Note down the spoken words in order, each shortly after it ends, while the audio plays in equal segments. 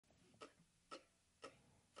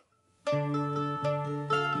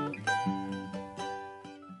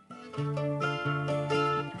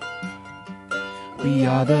We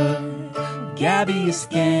are the gabbiest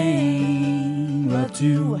gang. Love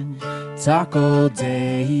to talk all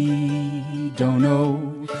day. Don't know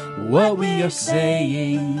what we are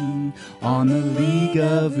saying on the League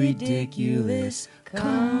of Ridiculous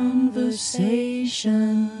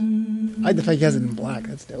Conversation. I like the fact he has it in black.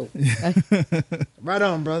 That's dope. Right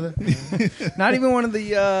on, brother. Not even one of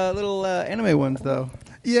the little anime ones, though.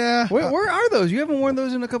 Yeah. Where are those? You haven't worn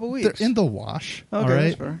those in a couple weeks. They're in the wash. Okay, all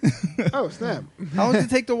right. that's fair. Oh, snap. How long does it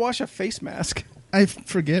take to wash a face mask? I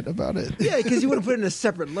forget about it. Yeah, because you want to put it in a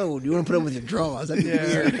separate load. You want to put it with your drawers. That'd be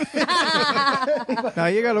weird. No,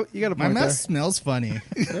 you gotta. My mask smells funny.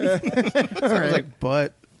 Smells like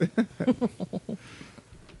butt.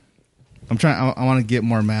 I'm trying. I want to get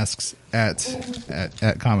more masks at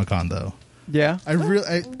Comic-Con though. Yeah, I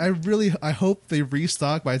really hope they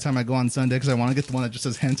restock by the time I go on Sunday because I want to get the one that just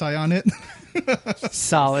says hentai on it.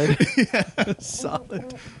 solid. Yeah,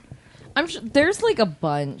 solid. I'm sure there's like a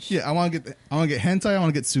bunch. Yeah, I want to get hentai. I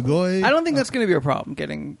want to get sugoi. I don't think that's going to be a problem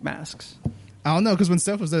getting masks. I don't know because when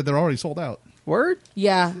Steph was there, they're already sold out. Word?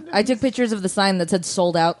 Yeah, I took pictures of the sign that said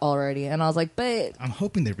sold out already, and I was like, but I'm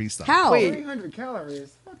hoping they restock. how? Wait. 300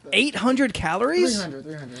 calories. What the? 800 calories?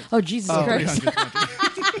 300. Oh, Jesus Christ.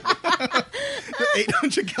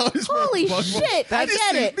 800 calories. Holy shit, I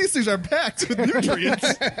get it. These things are packed with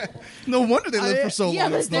nutrients. No wonder they live for so Yeah,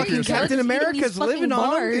 long. but It's there not you your go. fault. Captain Eating America's these fucking living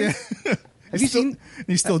on them. bars. Have you seen?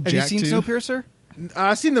 He's still Have you jacked seen too. Snowpiercer?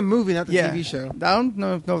 I've seen the movie, not the Yeah. TV show. I don't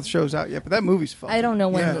know if the show's out yet, but that movie's fun. I don't know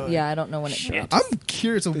when. Yeah. I don't know when it drops. I'm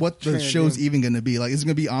curious of what the train show's again. even going to be. Like, is it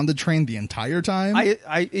going to be on the train the entire time?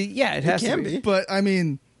 Yeah, it has can to be. be. But, I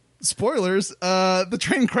mean, spoilers, the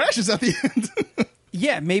train crashes at the end.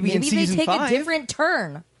 Yeah, maybe in Maybe they season take 5. a different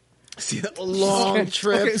turn. See that long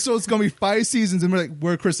trip. Okay, so it's going to be 5 seasons, and we're like,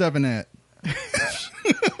 where Chris Evans at?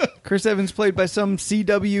 Chris Evans played by some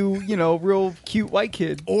CW, real cute white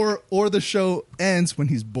kid. Or the show ends when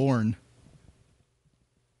he's born.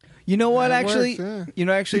 You know what? That Actually,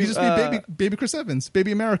 works, He could just be baby Chris Evans,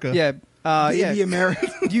 baby America. Yeah, Baby yeah. America.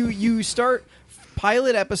 You start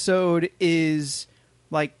pilot episode is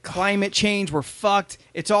like climate change. We're fucked.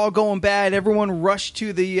 It's all going bad. Everyone rushed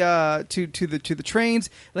to the to the trains.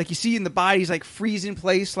 Like you see in the bodies like freeze in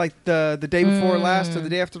place like the day before last or the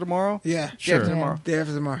day after tomorrow. Yeah, Day Sure. after tomorrow. Day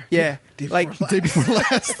after tomorrow. Yeah, Day like before Day before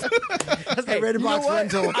last. That's the Red you know Box what?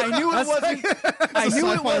 rental. I knew it wasn't. I knew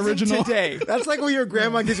it sci-fi wasn't original. today. That's like when your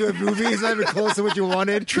grandma gives you a movie. It's not even close to what you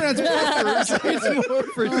wanted. Transformers.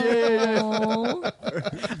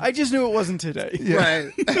 I just knew it wasn't today.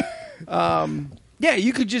 Right. Yeah,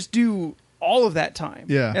 you could just do all of that time.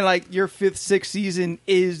 Yeah. And like your 5th, 6th season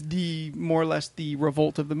is the more or less the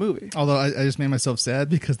revolt of the movie. Although I just made myself sad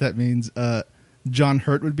because that means John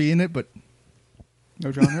Hurt would be in it, but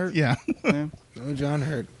No John Hurt. yeah. Yeah. No, John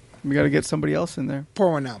Hurt. We got to get somebody else in there.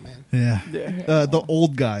 Pour one out, man. Yeah. Yeah. The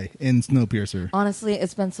old guy in Snowpiercer. Honestly,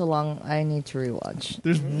 it's been so long. I need to rewatch.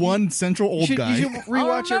 There's one central old You guy. should I'll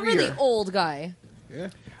rewatch remember every year. the old guy. Yeah.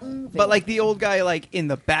 But like the old guy like in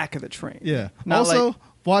the back of the train. Yeah. Not Also, like-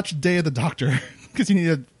 watch Day of the Doctor because you need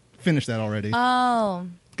to finish that already. Oh,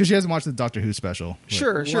 Because she hasn't watched the Doctor Who special. But-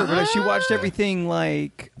 Sure. But she watched everything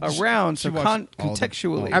like around, She so watched all the-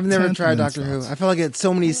 contextually. all I've never 10th tried minutes Doctor Who. thoughts. I feel like it's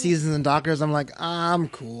so many seasons and Doctors. I'm like, I'm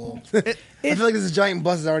cool. I feel like this giant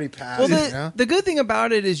bus has already passed. Well, you know? the good thing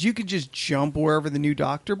about it is you could just jump wherever the new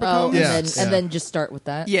Doctor oh, becomes. Yeah. and then just start with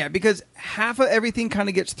that. Yeah, because half of everything kind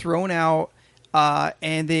of gets thrown out,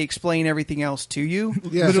 and they explain everything else to you.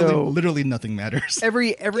 Yeah. Literally nothing matters.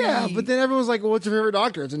 Every Yeah, but then everyone's like, well, what's your favorite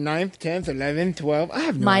Doctor? It's a 9th, 10th, 11th, 12th. I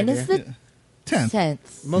have no Mine idea. is the 10th.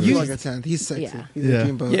 10th. Most people like a 10th. He's sexy. Yeah. He's Yeah. a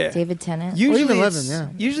dreamboat. Yeah. David Tennant. Usually even it's-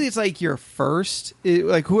 11, yeah. Usually it's like your first,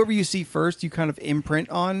 like whoever you see first, you kind of imprint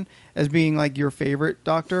on as being like your favorite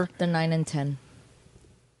Doctor. The 9 and 10.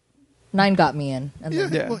 9 got me in. And Yeah,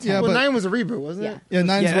 then Yeah. well, yeah, Well, but 9 was a reboot, wasn't Yeah. it? yeah,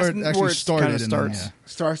 9's Yeah, where that's it where actually it started. kinda and then, starts.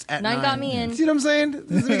 Starts at 9 got me in. See what I'm saying?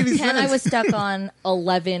 Doesn't make any 10 sense. I was stuck on.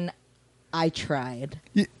 11 I tried.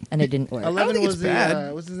 Yeah. And it didn't work. 11 think was it's the,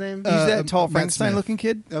 bad. what's his name? He's that tall Matt Frankenstein Smith. looking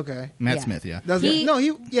kid. Okay. Matt Yeah. Smith, yeah. That was He-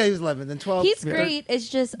 he was 11. Then 12. He's great. It's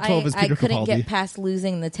just 12 is I Peter couldn't Capaldi. get past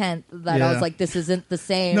losing the 10th. That Yeah. I was like, this isn't the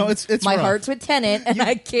same. No, it's my rough. heart's with Tennant, and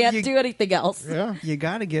I can't do anything else. Yeah. You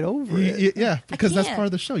got to get over it. Yeah, because that's can't. part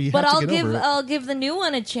of the show. You But have I'll to get give over it. I'll give the new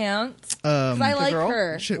one a chance because I like girl?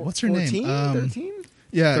 her. Shit, what's her 14? name? 13?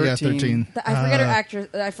 Yeah, 13. 13. I forget her actress.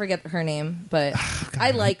 I forget her name, but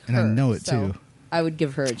I like her. and I know it, so too. I would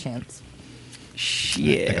give her a chance.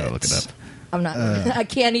 Shit. I gotta look it up. I'm not. I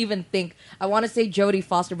can't even think. I want to say Jodie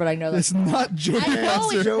Foster, but I know that's It's not Jodie I know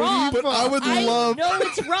Foster. it's wrong. But I would love. I know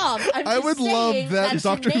it's wrong. I would love that that's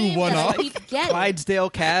Doctor the Who name one that off. I keep getting. Clydesdale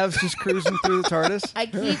calves just cruising through the TARDIS. I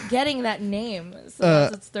keep getting that name, so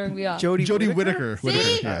that's what's throwing me off. Jodie Whittaker.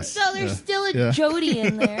 See, Yes. so there's still a Yeah. Jodie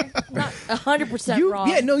in there. Not 100% wrong.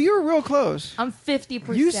 Yeah, no, you were real close. I'm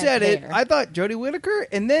 50%. You said it. there. I thought Jodie Whittaker,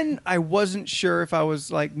 and then I wasn't sure if I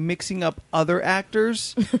was like mixing up other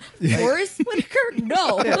actors. Forrest Whitaker?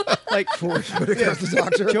 No. Like Forrest Whitaker's the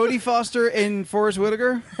Doctor. Jodie Foster and Forrest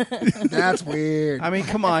Whitaker. That's weird. I mean,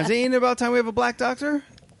 come on. Ain't it about time we have a black doctor?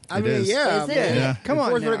 I It mean, is. yeah. Is it? but Yeah. Come on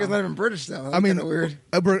Forrest now. Whitaker's not even British, though. That's I mean, kinda weird.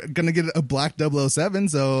 we're gonna get a black 007,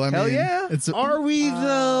 so I Hell mean, yeah. it's Are we,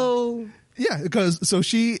 though? yeah, because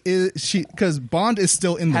because Bond is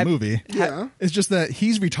still in the Have- movie. Yeah. It's just that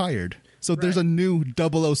he's retired, so there's a new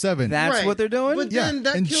 007. That's Right. what they're doing? But Yeah, then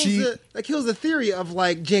that and kills the theory of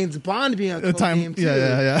like James Bond being a the code time, name too.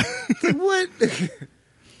 yeah. It's like, what?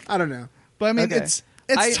 I don't know. But I mean, Okay. it's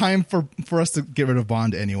I- time for us to get rid of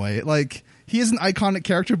Bond anyway. Like he is an iconic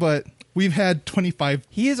character, but we've had 25.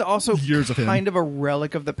 He is also Years of him. kind of a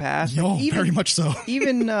relic of the past. No, Like, very much so.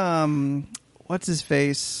 Even what's his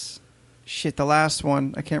face? Shit, the last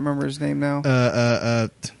one. I can't remember his name now.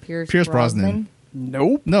 Pierce Brosnan.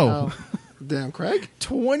 Nope. No, Oh. Damn, Craig.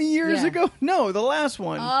 20 years Yeah. ago? No, the last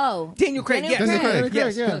one. Oh. Daniel Craig. Daniel Yes. Daniel Craig.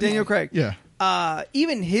 Yes. Yeah. Daniel Craig. yeah,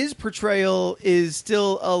 Even his portrayal is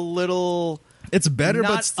still a little it's better, not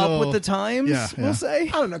but still up with the times. Yeah, We'll yeah. say.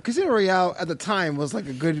 I don't know. Casino Royale at the time was like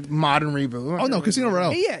a good modern reboot. Oh no, Casino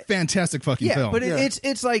Royale, Yeah. fantastic fucking Yeah, film. but Yeah.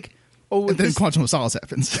 it's like oh, and then this- Quantum of Solace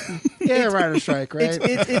happens. Yeah, Rider Strike, right?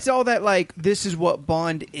 it's all that like this is what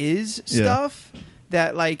Bond is Yeah. stuff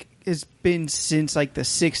that like has been since like the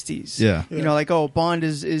 60s. Yeah. You know, like oh, Bond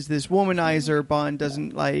is this womanizer. Bond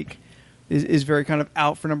doesn't like is very kind of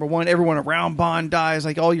out for number one. Everyone around Bond dies.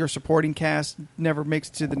 Like all your supporting cast never makes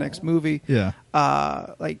it to the next movie. yeah,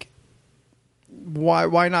 Like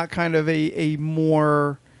why not kind of a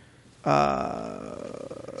more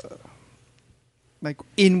like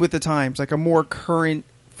in with the times, like a more current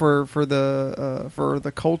for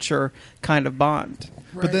the culture kind of Bond.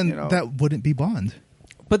 but then You know. that wouldn't be Bond.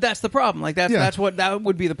 But that's the problem. Like Yeah. that's what that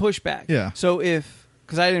would be the pushback. Yeah. So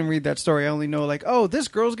because I didn't read that story, I only know like, oh, this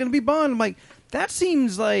girl's gonna be Bond. I'm like, that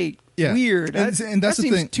seems like Yeah. weird. And that's that the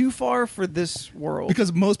seems thing. too far for this world.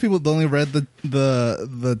 Because most people only read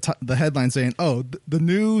the headline saying, "Oh, the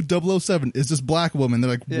new 007 is this black woman." They're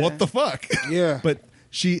like, Yeah. "What the fuck?" Yeah. But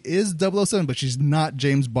she is 007, but she's not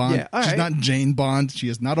James Bond. Yeah, all she's right. not Jane Bond. She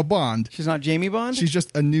is not a Bond. She's not Jamie Bond. She's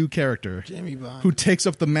just a new character Jamie Bond. who takes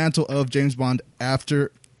up the mantle of James Bond of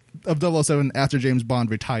 007 after James Bond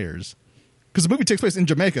retires. Because the movie takes place in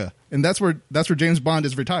Jamaica, and that's where James Bond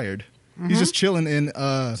is retired. He's just chilling in.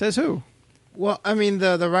 Says who? Well, I mean,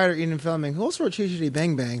 the writer Ian Fleming, who also wrote Chitty Chitty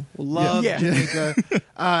Bang Bang, loved Yeah. Jamaica.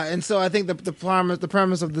 And so I think the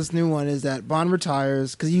premise of this new one is that Bond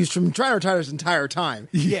retires, because he's trying to retire his entire time.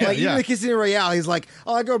 Yeah. Like, even Yeah. in Casino Royale, he's like,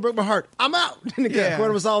 oh, that girl broke my heart. I'm out. And the Yeah.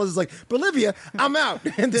 Quantum of Solace is like, Bolivia, I'm out.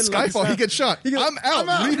 And then Skyfall, he gets shot. He goes, I'm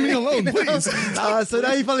out. Leave me alone, You know? please. So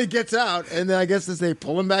now he finally gets out, and then I guess they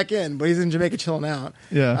pull him back in, but he's in Jamaica chilling out.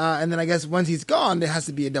 Yeah. And then I guess once he's gone, there has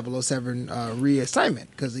to be a 007 reassignment,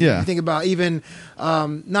 because Yeah. you think about even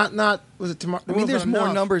not was it tomorrow? I mean, there's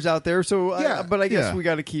more numbers out there, so Yeah. but I guess Yeah. we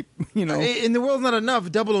got to keep, you know. In the world's not enough.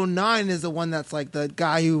 009 is the one that's like the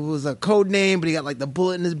guy who was a code name, but he got like the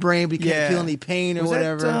bullet in his brain, but he can't Yeah. feel any pain or Was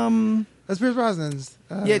whatever. that, That's Pierce Brosnan's.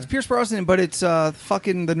 yeah, it's Pierce Brosnan, but it's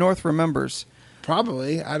fucking the North remembers.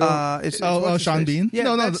 Probably. I don't. It's Oh, what's his Sean face? Bean? Yeah,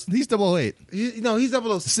 no, that's- he's 008. No, he's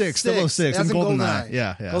 006. 006 That's in in GoldenEye.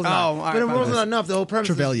 Yeah, yeah. GoldenEye. Oh, all right, but in my World's bad. Not Enough, the whole premise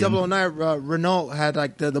Trevelyan. is 009, Renault had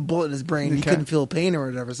like the bullet in his brain. He Okay. couldn't feel pain or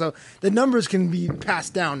whatever. So the numbers can be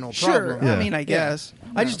passed down, no Sure, problem. Yeah. I mean, I guess.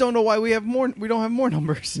 I just don't know why we don't have more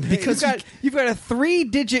numbers. Because you've got a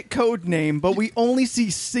 3-digit code name, but we only see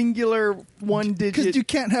singular 1-digit. Because you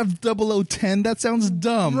can't have 0010. That sounds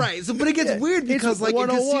dumb. Right. So, but it gets Yeah, weird it's because, like, in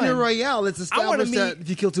 101. Casino Royale, it's I wanna established that meet- if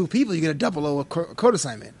you kill 2 people, you get a 00 code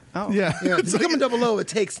assignment. Oh. Yeah. Yeah, to become a 00, it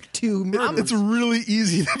takes 2 murders. It's really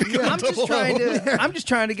easy to become I'm just 00. I'm just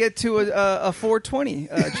trying to get to a 420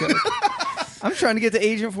 joke. I'm trying to get to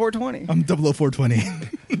Agent 420. I'm 00420.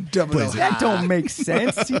 00. Blaze it. That don't make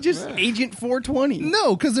sense. He just Agent 420.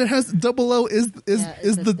 No, because it has 00 is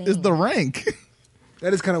it's a the thing. rank.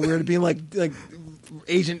 That is kind of weird, being like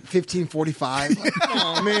Agent 1545. Like,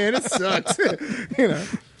 oh, man, it sucks. You know.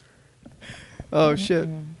 Oh shit.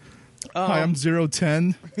 Hi, I'm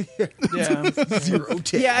 010. Yeah.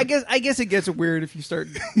 010. Yeah, I guess it gets weird if you start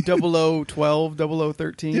 0012,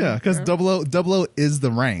 0013. Yeah, because 00 is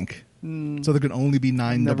the rank. So there can only be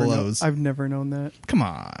 9 double O's. I've never known that. Come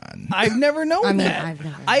on. I've never known that. I've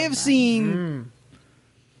never I known have that. seen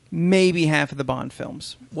maybe half of the Bond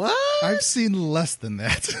films. What? I've seen less than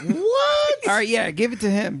that. What? All right, yeah, give it to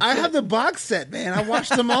him. I have the box set, man. I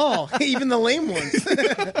watched them all, even the lame ones,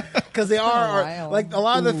 because they are while. like a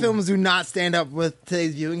lot of the films do not stand up with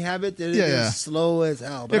today's viewing habit. They're just slow as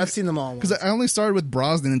hell. But I've seen them all. Because I only started with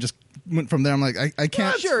Brosnan and just went from there. I'm like, I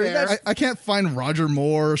can't. Sure, that's- I can't find Roger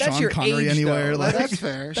Moore, or That's Sean your Connery age, anywhere. though. Like, That's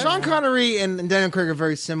fair. Sean Connery and Daniel Craig are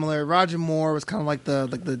very similar. Roger Moore was kind of like the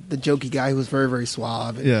jokey guy who was very, very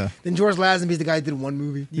suave. And Yeah. Then George Lazenby's the guy who did one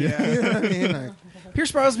movie. Yeah. You know what I mean? Like,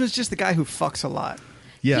 Pierce Brosnan's just the guy who fucks a lot.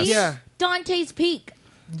 yes. He's Yeah. Dante's Peak.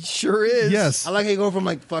 Sure is. Yes. I like how you go from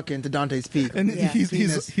like fucking to Dante's Peak. And Yeah.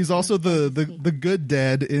 he's also the good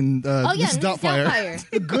dad in Oh yeah, Mrs. Doubtfire.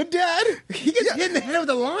 The good dad? He gets hit in the head with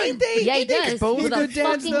a line. Yeah, he does. both With good a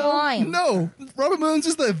dads, fucking though? line. No, Robert Williams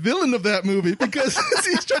is the villain of that movie because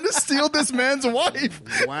he's trying to steal this man's wife,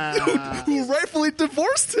 Wow. who rightfully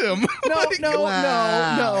divorced him. No, Like,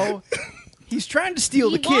 no. He's trying to steal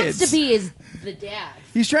He the kids. wants to be the dad.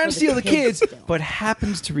 He's trying to for steal the kids, still. but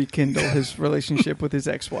happens to rekindle his relationship with his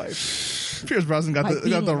ex-wife. Pierce Brosnan got By the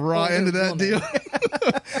being raw an end of that older deal.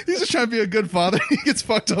 He's just trying to be a good father. He gets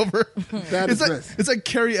fucked over. That is It's like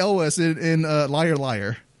Carrie Elwes in Liar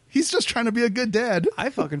Liar. He's just trying to be a good dad. I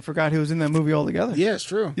fucking forgot he was in that movie altogether. Yeah, it's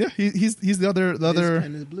true. Yeah, he's the other His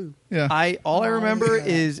pen is blue. yeah. All I remember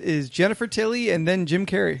is Jennifer Tilly and then Jim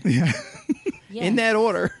Carrey. Yeah. Yeah. In that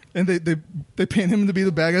order. And they paint him to be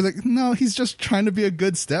the bad guy. Like, no, he's just trying to be a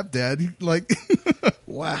good stepdad. Like,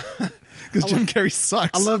 Wow. because Jim Carrey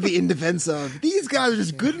sucks. I love the in defense of these guys are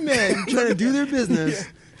just good men trying to do their business.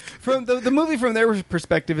 From the movie from their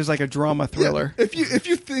perspective is like a drama thriller. Yeah. If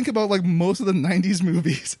you think about like most of the '90s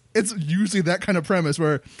movies, it's usually that kind of premise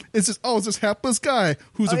where it's this hapless guy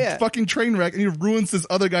who's a fucking train wreck and he ruins this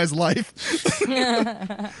other guy's life.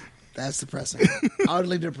 That's depressing.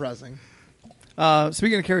 Oddly depressing.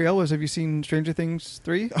 Speaking of Carrie Elwes, have you seen Stranger Things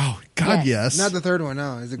 3? Oh God, yes. Not the third one,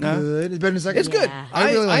 no. Is it No? good? It's better than the second? It's good. Yeah.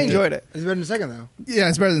 I really I liked enjoyed it. It's better than the second, though. Yeah,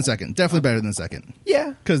 it's better than the second. Definitely better than the second.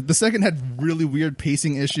 Yeah. Because the second had really weird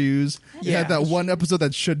pacing issues. It Yeah. had that one episode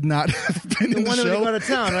that should not have been in The the one that they go show. out of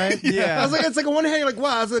town, right? Yeah. I was like, it's like on one hand, you're like,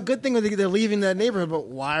 wow, it's a good thing that they're leaving that neighborhood, but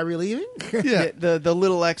why are we leaving? Yeah. The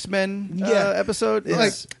little X-Men Yeah. episode.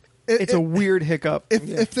 It's, Like, it's a weird hiccup.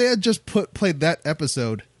 If they had just played that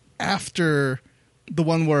episode after the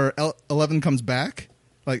one where 11 comes back,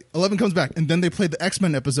 like 11 comes back, and then they played the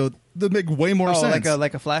X-Men episode, that'd make way more sense.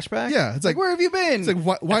 like a flashback? Yeah, it's like, where have you been? It's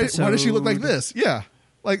like why does she look like Episode. this? Yeah,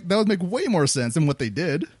 like that would make way more sense than what they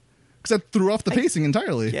did, because that threw off the pacing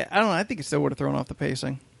entirely. Yeah, I don't know. I think it still would have thrown off the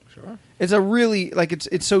pacing. Sure. It's a really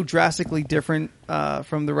it's so drastically different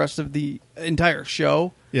from the rest of the entire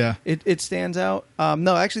show. Yeah. It stands out.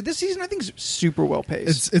 No, actually, this season I think is super well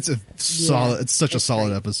paced. It's a solid. It's such a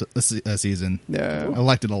solid episode season. Yeah. I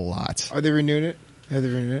liked it a lot. Are they renewed it? Have they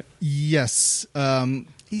renewed it? Yes.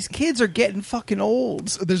 These kids are getting fucking old.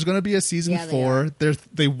 So there's going to be a season Yeah, they 4.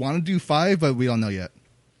 They want to do 5, but we don't know yet.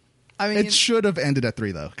 I mean, It should have ended at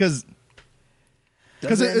 3 though, because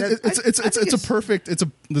Does it end at- it's a perfect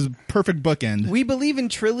bookend. we believe in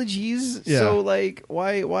trilogies, Yeah. so like,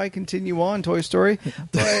 why continue on Toy Story?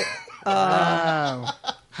 But Wow.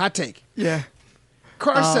 Hot take. yeah,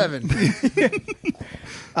 Car 7.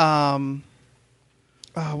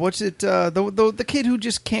 what's it? The kid who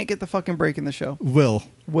just can't get the fucking break in the show. Will.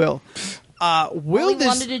 Will All he this?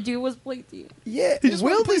 wanted to do was play to you. Yeah, He just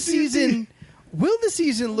Will wanted to play this D&D. season. Will this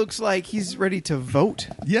season looks like he's ready to vote.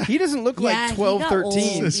 Yeah. He doesn't look Yeah, like he 12, got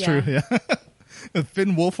 13. old. It's Yeah. true. Yeah.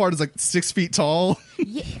 Finn Wolfhard is like 6 feet tall.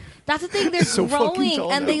 Yeah, that's the thing. They're So fucking growing,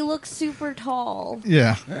 tall and now. they look super tall.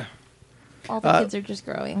 Yeah. All the kids are just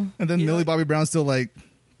growing. And then Millie Bobby Brown's still like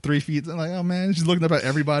 3 feet. I'm like, oh man, she's looking up at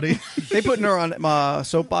everybody. They putting her on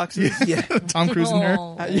soapboxes. Yeah. Tom Cruise in her.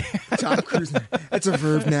 Oh. Tom Cruise. That's a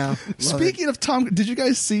verb now. Love it. Speaking of Tom, did you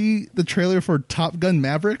guys see the trailer for Top Gun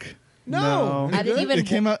Maverick? No. No. I didn't even. It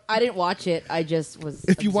came out- I didn't watch it. I just was.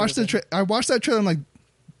 If you watch the observing. I watched that trailer, I'm like,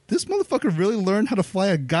 this motherfucker really learned how to fly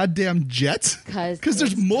a goddamn jet? 'Cause Because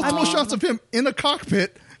there's it's multiple Tom. shots of him in a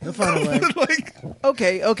cockpit. He'll find a way. Like,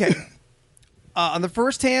 Okay. On the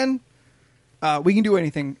first hand, we can do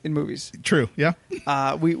anything in movies. true, yeah.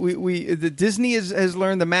 The Disney has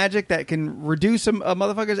learned the magic that can reduce a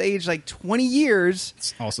motherfucker's age like 20 years,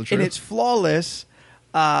 It's also true. and it's flawless.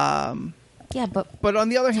 Yeah, but But on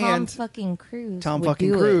the other Tom hand, fucking Cruise. Tom would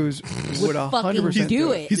fucking do Cruise It. would Would fucking 100%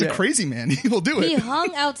 do it. He's Yeah. a crazy man. He'll do He it.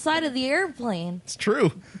 hung outside of the airplane It's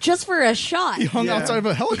true. just for a shot. He hung Yeah. outside of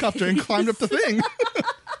a helicopter and climbed up the thing.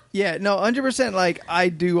 Yeah, no, 100%. Like, I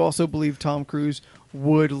do also believe Tom Cruise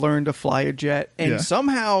would learn to fly a jet, and Yeah.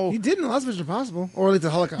 somehow He did in the last Mission Impossible, or at least a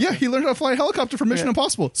helicopter. Yeah, he learned how to fly a helicopter for Mission Yeah.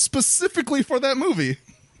 Impossible, specifically for that movie.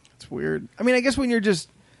 it's weird. I mean, I guess when you're just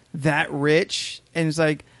that rich, and it's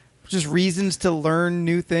like just reasons to learn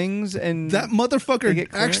new things, and That They motherfucker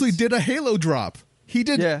get clearance? actually did a Halo drop. He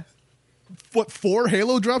did, yeah, 4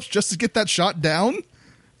 Halo drops just to get that shot down?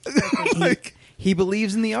 Like, he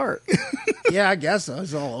believes in the art. Yeah, I guess so.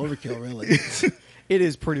 It's all overkill, really. It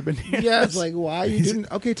is pretty bananas. Yeah, it's like, why you didn't?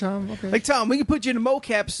 Okay, Tom. Okay. Like, Tom, we can put you in a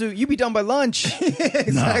mocap suit. You be done by lunch.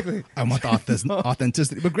 exactly. I want the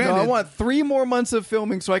authenticity. But No, granted, I want 3 more months of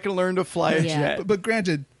filming so I can learn to fly a Yeah. jet. but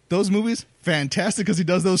granted, those movies, fantastic because he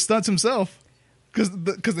does those stunts himself. Because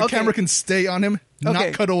the Okay. camera can stay on him, Okay.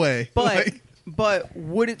 not cut away. But Like, but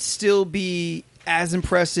would it still be as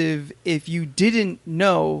impressive if you didn't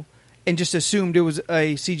know and just assumed it was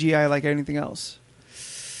a CGI like anything else?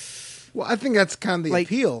 Well, I think that's kind of the Like,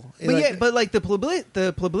 appeal. But Like, yeah, but like the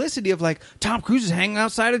publicity of like Tom Cruise is hanging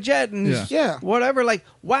outside a jet and Yeah. whatever. Like,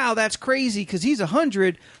 wow, that's crazy because he's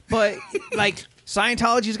 100. But like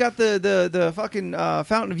Scientology's got the fucking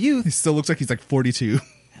fountain of he youth. still looks like he's like 42.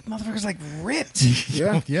 That motherfucker's like ripped.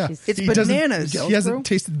 Yeah. Oh, yeah. It's He doesn't- bananas. He hasn't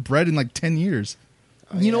tasted bread in like 10 years.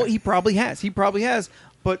 You know what? He probably has.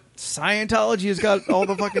 But Scientology has got all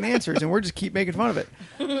the fucking answers, and we're just keep making fun of it.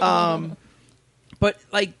 But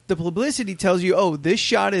like the publicity tells you, oh, this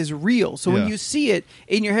shot is real. So when Yeah. you see it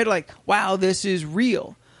in your head, like, wow, this is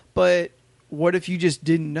real. But what if you just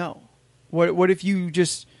didn't know? What if you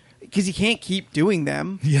just because you can't keep doing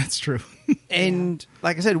them? Yeah, it's true. And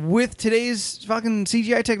like I said, with today's fucking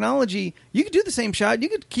CGI technology, you could do the same shot. You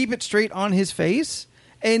could keep it straight on his face,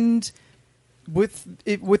 and with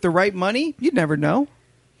the right money, you'd never know.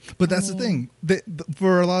 But that's the thing.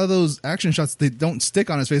 For a lot of those action shots, they don't stick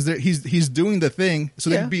on his face. He's doing the thing, so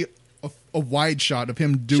Yeah. there'd be a wide shot of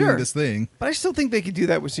him doing Sure. this thing. But I still think they could do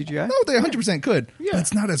that with CGI. No, they 100% could. Yeah. But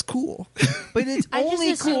it's not as cool. But it's I just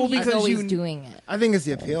only assume cool he's because always you doing it. I think it's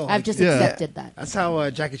the appeal. I've just Yeah. accepted that. That's how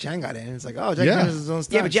Jackie Chan got in. It's like, oh, Jackie Yeah. Chan does his own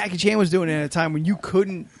stuff. Yeah, but Jackie Chan was doing it at a time when you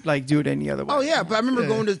couldn't like do it any other way. Oh yeah, but I remember Yeah.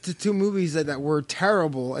 going to 2 movies that were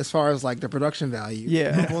terrible as far as like the production value.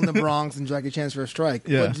 Yeah. People in the Bronx and Jackie Chan's First Strike.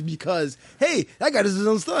 Yeah. But because that guy does his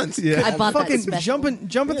own stunts. Yeah. I bought that fucking special.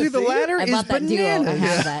 jumping through the see? ladder I is bought that duo. I bananas.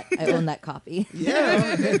 have that. I own that copy.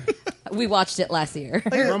 Yeah. We watched it last year.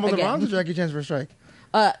 Rumble in the Again. Bronx or Jackie Chan's First Strike.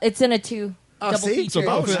 It's in a 2 Oh, double see? feature. So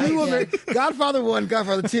both. Oh, two of Yeah. them. Godfather 1,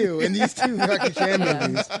 Godfather 2, and these 2 Jackie Chan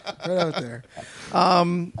movies. Right out there.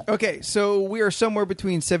 Okay, so we are somewhere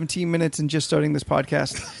between 17 minutes and just starting this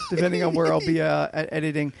podcast, depending on where I'll be at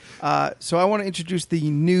editing. So I want to introduce the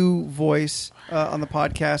new voice on the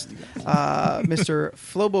podcast, Mr.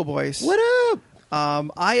 Flobo Boyce. What up?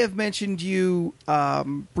 I have mentioned you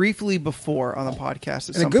briefly before on the podcast.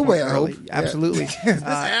 At In a some good point way, I early. hope. Yeah. Absolutely. This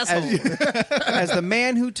asshole. As the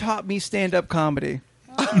man who taught me stand-up comedy.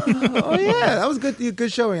 Oh yeah, that was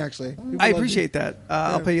good showing actually. People I loved appreciate that.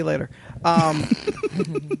 I'll pay you later.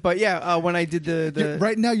 But yeah, when I did the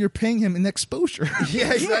Right now, you're paying him in exposure. it.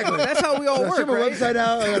 Yeah, exactly. that's how we all So I work, ship my right? website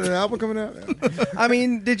out. I got an album coming out. I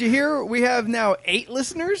mean, did you hear we have now 8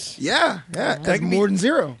 listeners? Yeah, that's could be- more than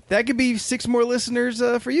 0. That could be 6 more listeners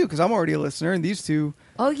for you because I'm already a listener, and these 2.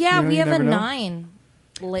 Oh yeah, You know, we you have a never know. 9.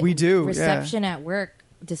 We do, yeah. Reception at work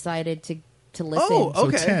decided to listen. Oh, So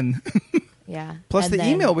okay. 10. Yeah. Plus And the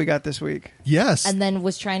then- email we got this week. Yes. and then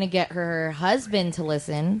was trying to get her husband to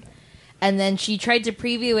listen, and then she tried to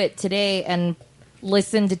preview it today and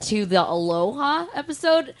listened to the Aloha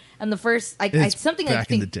episode. And the first, It's something I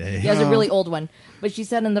back in think the day. yeah, it was a really old one, but she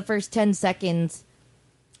said in the first 10 seconds,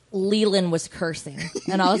 Leland was cursing,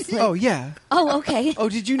 and I was like, Oh yeah. oh okay. Oh,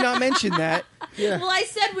 did you not mention that? Well, I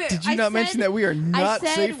said we. Did you not mention that we are not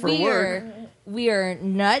safe for work? We are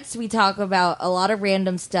nuts. We talk about a lot of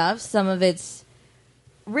random stuff. Some of it's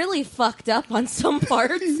really fucked up on some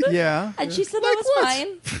parts. Yeah. And she said that was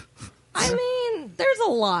fine. I mean, there's a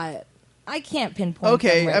lot. I can't pinpoint.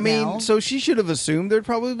 Okay, them right I mean, now. so she should have assumed there'd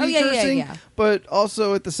probably be Oh, yeah, cursing, yeah. but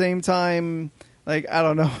also at the same time, like I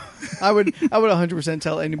don't know, I would 100%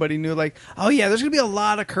 tell anybody new, like, oh yeah, there's gonna be a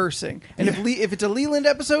lot of cursing, and if it's a Leland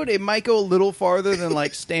episode, it might go a little farther than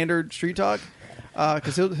like standard street talk,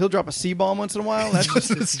 because he'll drop a C-bomb once in a while. That's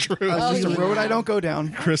just It's true. Oh, a yeah. road I don't go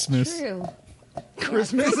down. Christmas. True.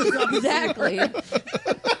 Christmas. Exactly.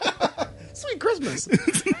 Sweet Christmas.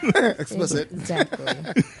 Explicit.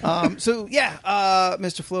 Exactly. So yeah,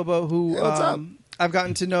 Mr. Flobo, who Hey, what's up? I've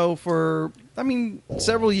gotten to know for, I mean,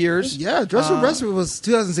 several years. Yeah, Dress for Breastfeed was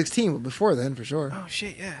 2016, but before then, for sure. Oh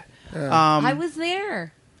shit, yeah. Yeah. I was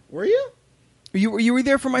there. Were you? You were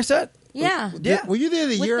there for my set? Yeah. Yeah. Were you there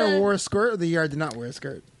the With year I the- wore a skirt or the year I did not wear a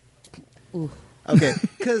skirt? Ooh. Okay,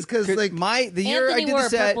 because like the year Anthony I did wore the a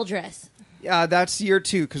set, purple dress. that's year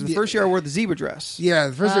 2 because the first year I wore the zebra dress. yeah,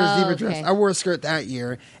 the first year was zebra okay. dress. I wore a skirt that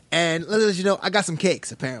year, and let you know, I got some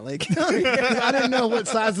cakes apparently. I didn't know what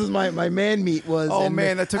sizes my man meat was. Oh and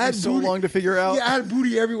man, that took I me had so booty- long to figure out. Yeah, I had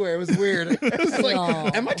booty everywhere. It was weird. I was like,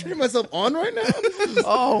 Aw. am I turning myself on right now? This is-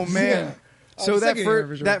 Oh man. Yeah. So the that second year,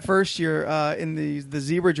 for sure. that first year in the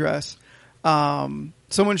zebra dress,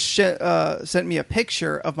 someone sent me a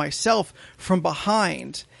picture of myself from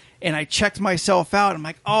behind, and I checked myself out. I'm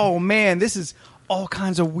like, oh man, this is all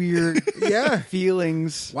kinds of weird Yeah.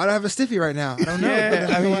 feelings. Why do I have a stiffy right now? I don't know. Yeah, I have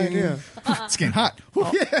I no mean- idea. It's getting hot.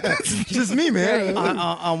 It's just me, man.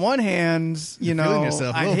 On one hand, you You're feeling know,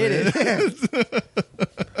 yourself a I little hit bit.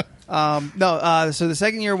 it. So the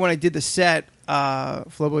second year when I did the set,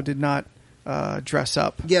 Flobo did not dress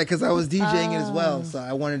up. Yeah, because I was DJing it as well, so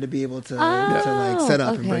I wanted to be able to like set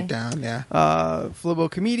up and okay. break down. Yeah, Flobo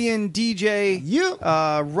comedian, DJ,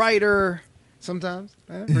 yeah. writer, Sometimes,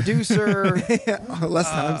 producer, less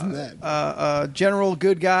times than that. general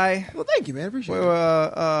good guy, Well, thank you, man. Appreciate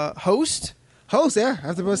it. host, Host, yeah,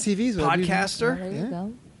 Afterbuzz TV's podcaster. There you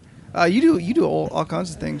go. You do all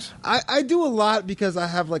kinds of things. I do a lot because I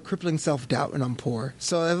have like crippling self doubt and I'm poor.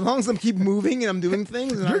 So as long as I keep moving and I'm doing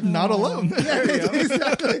things, and You're not alone. yeah,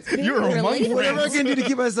 exactly. You're among Whatever I can do to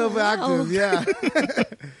keep myself active. Yeah.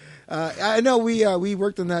 I know we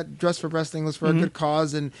worked on that Dress for Breast thing. It was for a good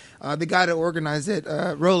cause, and the guy that organized it,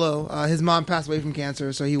 Rolo, his mom passed away from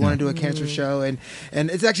cancer, so he wanted to do a cancer show, and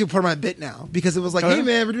it's actually part of my bit now because it was like, hey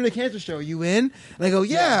man, we're doing a cancer show. Are you in? And I go,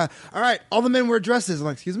 yeah. All right, all the men wear dresses. I'm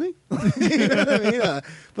like, excuse me. You know what I mean?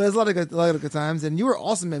 But it's a lot of good times, and you were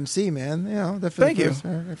awesome MC, man. You know, Thank you.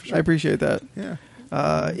 for sure. I appreciate that. Yeah.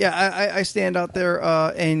 I stand out there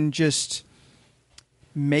and just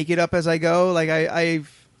make it up as I go. Like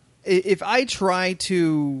if I try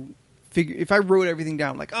to figure, if I wrote everything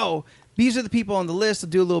down, like, oh, these are the people on the list, I'll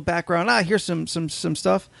do a little background. Here's some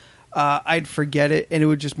stuff. I'd forget it, and it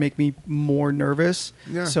would just make me more nervous.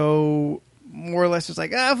 Yeah. So more or less, it's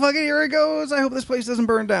like, fuck it, here it goes. I hope this place doesn't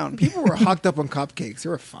burn down. People were hooked up on cupcakes. They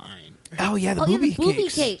were fine. Oh yeah, the Oh, yeah, booby the booby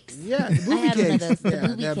cakes. cakes. Yeah, the booby I had one of cakes. those, the Yeah,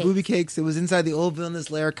 booby yeah, cakes. booby cakes. It was inside the old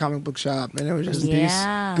Villainous Lair comic book shop, and it was just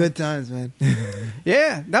Yeah. good times, man.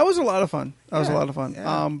 Yeah, that was a lot of fun. That was a lot of fun. Yeah.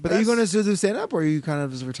 But are you that's- going to still do stand up, or are you kind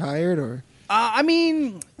of just retired, or? I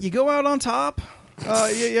mean, you go out on top. You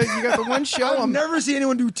got the one show. I've never seen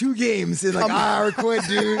anyone do 2 games and like, or quit,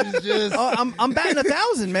 dude. It's just I'm batting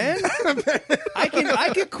 1,000, man. I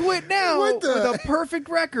can quit now What with the- a perfect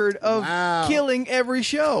record of Wow. killing every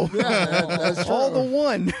show. that's true. All the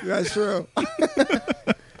one. That's true.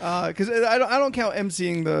 Because I don't count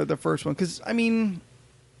emceeing the first one. Because I mean,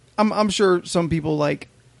 I'm sure some people like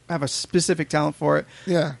have a specific talent for it.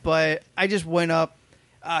 Yeah. But I just went up.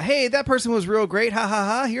 Hey, that person was real great. Ha ha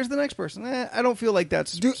ha. Here's the next person. I don't feel like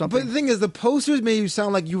that's Dude, something. but the thing is, the posters made you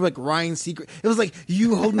sound like you were like Ryan Seacrest. It was like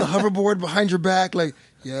you holding the hoverboard behind your back, like,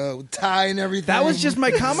 yo, tie and everything. that was just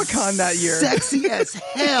my Comic-Con that year. Sexy as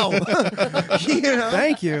hell. You know?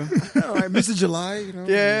 Thank you. All right, Mr. July, you know?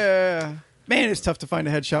 Yeah. Man, it's tough to find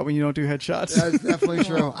a headshot when you don't do headshots. That's definitely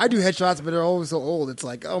true. I do headshots, but they're always so old. It's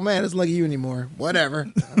like, oh man, it doesn't look like you anymore.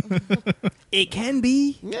 Whatever. It can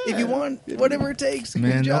be Yeah. if you want, whatever it takes.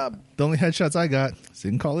 Man, Good job. the only headshots I got is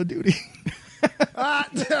in Call of Duty. I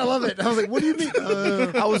love it. I was like, what do you mean?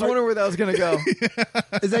 I was wondering where that was going to go.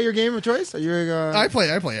 Is that your game of choice? Are you? I play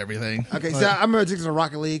everything. Okay, Like, so I'm addicted to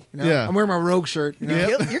Rocket League. You know? Yeah. I'm wearing my Rogue shirt. You know?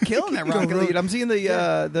 Yeah. You're killing that Rocket League. I'm seeing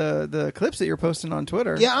the clips that you're posting on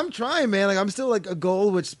Twitter. Yeah, I'm trying, man. Like, I'm still like a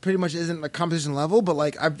goal, which pretty much isn't like competition level, but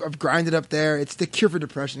like I've grinded up there. It's the cure for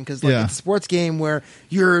depression because like Yeah. it's a sports game where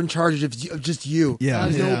you're in charge of just you. Yeah.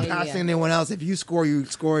 There's no Yeah. passing anyone else. If you score, you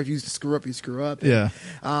score. If you screw up, you screw up. Yeah.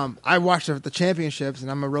 I watched the championships,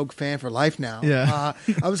 and I'm a Rogue fan for life now. Yeah.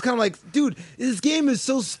 I was kind of like, dude, this game is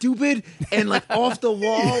so stupid and like off the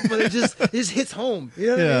wall, but it just hits home. You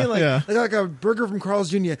know what I Yeah, mean? Like, yeah. like a burger from Carl's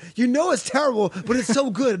Jr. You know it's terrible, but it's so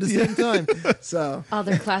good at the same time. So Oh,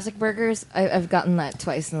 their classic burgers. I've gotten that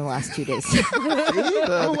twice in the last 2 days. I'm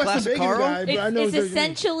a Western classic bacon Carl? guy, but I know It's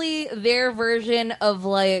essentially their version of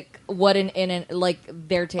like what an like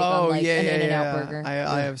their take on like an In-N-Out burger.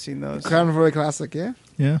 I have seen those. Crown very classic, yeah.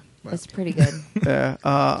 Yeah. It's pretty good. Yeah,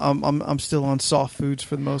 I'm still on soft foods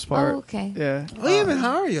for the most part. Oh, okay. Yeah. Oh, yeah, man,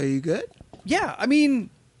 how are you? Are you good? Yeah, I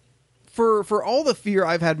mean, for all the fear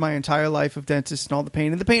I've had my entire life of dentists and all the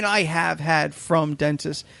pain I have had from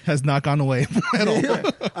dentists, Has not gone away at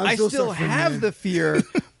all. I still have the fear.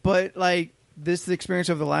 But like this experience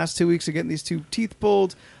over the last 2 weeks of getting these 2 teeth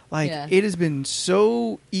pulled, Like Yeah. it has been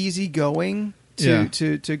so easy going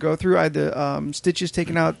to go through. I had the stitches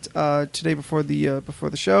taken out today before the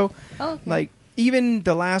show. Oh, okay. Like even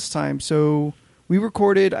the last time, so we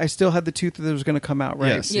recorded. I still had the tooth that was going to come out,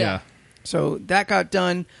 right? Yes. Yeah. Yeah. So that got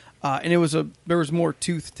done, and there was more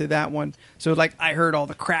tooth to that one. So like I heard all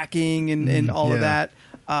the cracking and all of that.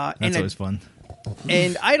 That's always fun.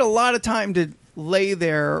 And I had a lot of time to lay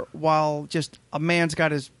there while just a man's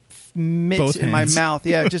got his mitts Both in my hands. mouth.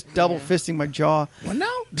 Yeah, just double fisting my jaw. What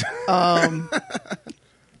now?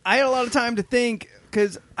 I had a lot of time to think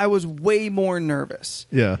because I was way more nervous.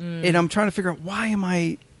 Yeah. And I'm trying to figure out, why am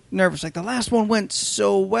I nervous? Like the last one went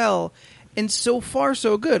so well and so far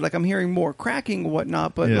so good. Like I'm hearing more cracking and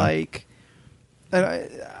whatnot, but like, and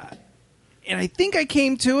I think I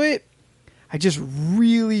came to it. I just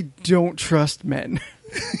really don't trust men.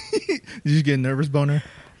 Did you get a nervous boner?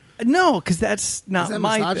 No, because that's not Is that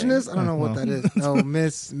my misogynist? thing. I don't know what that is. Oh,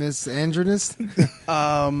 Miss Andronist?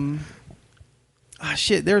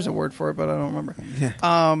 Shit, there's a word for it, but I don't remember.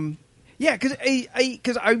 Yeah. Yeah,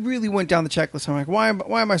 because I really went down the checklist. I'm like, why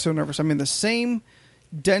am I so nervous? I'm in the same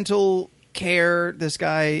dental care. This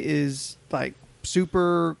guy is like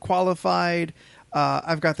super qualified.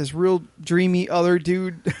 I've got this real dreamy other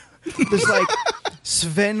dude, this like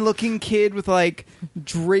Sven looking kid with like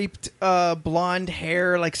draped blonde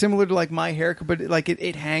hair, like similar to like my hair, but like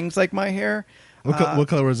it hangs like my hair. What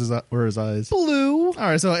color were his eyes? Blue. All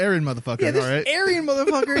right, so Aryan motherfucker. Yeah, this all right. Aryan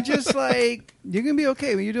motherfucker just like, you're going to be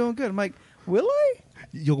okay when you're doing good. I'm like, will I?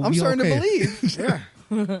 You'll I'm be starting okay. to believe.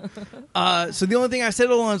 Yeah. So the only thing I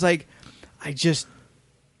settled on is like,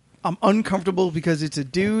 I'm uncomfortable because it's a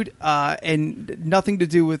dude and nothing to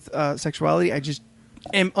do with sexuality. I just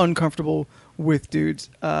am uncomfortable with dudes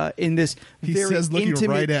in this He very says looking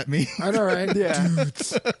intimate, Uh, right at me. I know, right? Yeah.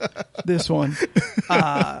 This one.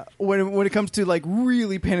 When it comes to like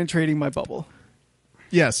really penetrating my bubble.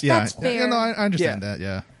 Yes, yeah. That's fair. Yeah, no, I understand Yeah. that,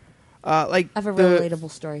 yeah. Like I have a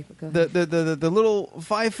relatable story. But go ahead. the little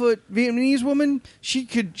 5-foot Vietnamese woman, she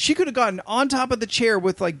could have gotten on top of the chair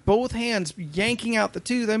with like both hands yanking out the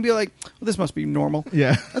tooth and be like, well, this must be normal.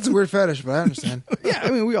 Yeah. That's a weird fetish, but I understand. Yeah,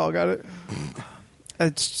 I mean, we all got it.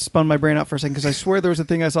 It spun my brain out for a second because I swear there was a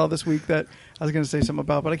thing I saw this week that I was going to say something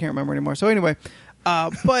about, but I can't remember anymore. So anyway,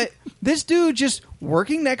 but this dude just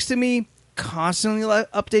working next to me, constantly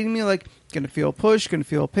updating me, like, going to feel a push, going to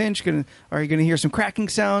feel a pinch, are you going to hear some cracking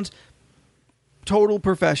sounds? Total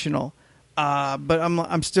professional. But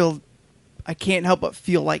I'm still, I can't help but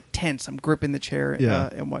feel like tense. I'm gripping the chair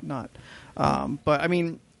and whatnot. But I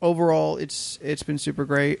mean, overall, it's been super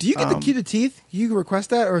great. Do you get the key to teeth? You request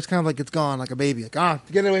that, or it's kind of like it's gone, like a baby. Like,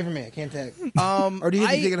 get it away from me. I can't take. Or do you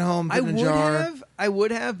have to take it home, put it in a jar? I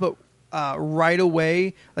would have, but right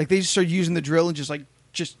away, like they just started using the drill and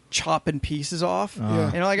just chopping pieces off.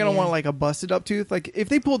 Yeah. And like I don't want like a busted up tooth. Like if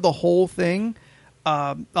they pulled the whole thing,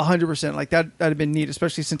 100%, like that'd have been neat,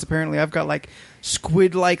 especially since apparently I've got like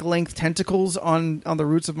squid like length tentacles on the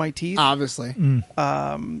roots of my teeth. Obviously.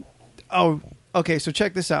 Oh, okay. So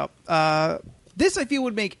check this out. This I feel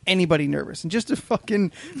would make anybody nervous. And just to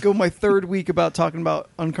fucking go my third week about talking about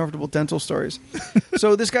uncomfortable dental stories.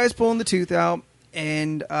 So this guy's pulling the tooth out,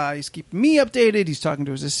 and he's keeping me updated. He's talking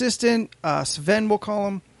to his assistant, Sven, we'll call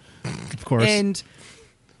him. Of course. And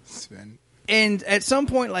Sven. And at some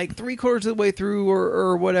point, like 3/4 of the way through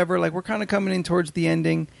or whatever, like we're kind of coming in towards the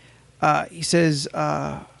ending, he says,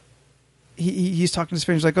 he's talking to his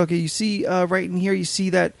friend. He's like, okay, you see right in here, you see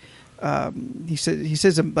that, he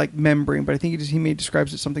says like membrane, but I think he may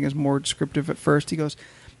describes it something as more descriptive at first. He goes,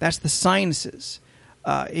 that's the sinuses.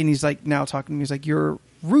 And he's like now talking to me. He's like, your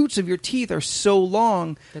roots of your teeth are so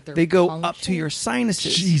long That they're they go up to punctured? your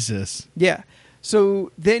sinuses. Jesus. Yeah.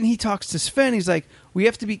 So then he talks to Sven. He's like, we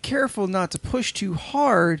have to be careful not to push too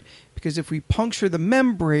hard because if we puncture the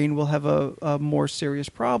membrane, we'll have a more serious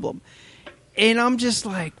problem. And I'm just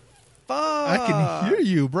like, fuck. I can hear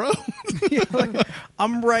you, bro. Yeah, like,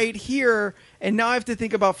 I'm right here. And now I have to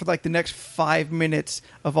think about for like the next 5 minutes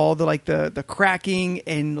of all the like the cracking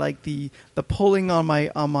and like the pulling on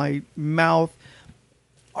my mouth.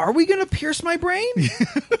 Are we gonna pierce my brain?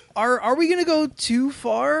 Are we gonna go too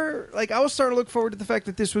far? Like I was starting to look forward to the fact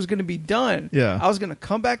that this was gonna be done. Yeah. I was gonna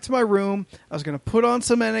come back to my room. I was gonna put on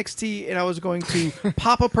some NXT, and I was going to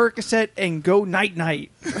pop a Percocet and go night night.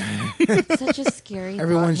 Such a scary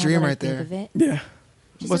Everyone's thought now dream that I right think there. of it. Yeah.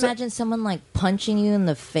 Just imagine someone like punching you in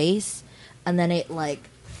the face and then it like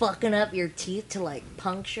fucking up your teeth to like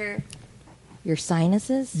puncture your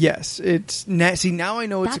sinuses. Yes, it's see now I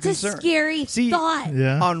know it's That's a concern. scary thought.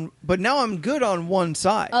 Yeah. But now I'm good on one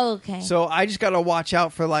side. Oh, okay. So I just got to watch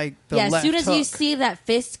out for like the Yeah, as left soon as you hook. see that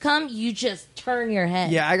fist come, you just turn your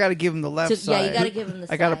head. Yeah, I got to give him the left side. Yeah, you got to give him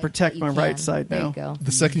the I got to side protect that my you right can. side There now. you go.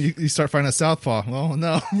 The second you start finding a southpaw, well,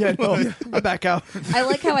 no. Yeah, no, I back out. I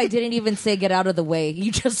like how I didn't even say get out of the way.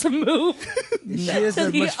 You just move. She doesn't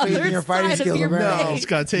have the much faith in other your fighting side of skills. your apparently. brain. It's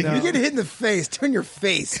got to take No. You get hit in the face. Turn your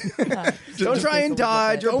face. Don't try and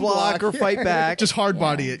dodge or Don't block block. or fight back. Just hard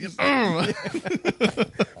body it.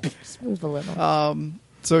 Just move a little.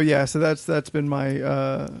 So that's been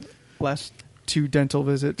my last 2 dental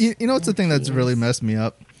visits. You know what's the thing that's really messed me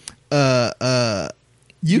up? Are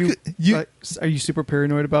you super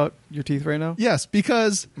paranoid about your teeth right now? yes,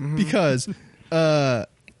 because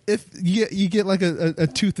if you get like a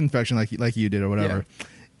tooth infection like you did or whatever,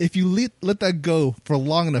 if you let that go for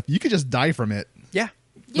long enough, you could just die from it. Yeah.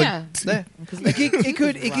 Yeah. It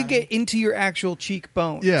could get into your actual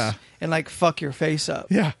cheekbones. Yeah. And like fuck your face up.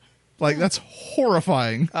 Yeah, like that's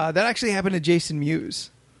horrifying. That actually happened to Jason Mewes.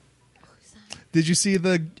 Did you see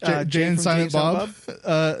the Jay and Silent Bob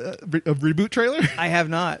reboot trailer? I have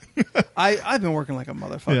not. I've been working like a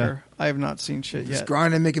motherfucker. Yeah. I have not seen shit Just yet.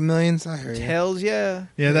 grinding, making millions. I hear you. Hells yeah.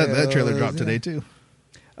 Yeah, that trailer dropped today too.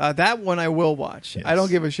 That one I will watch. Yes. I don't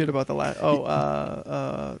give a shit about the last.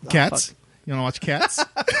 Cats. fuck. You want to watch Cats?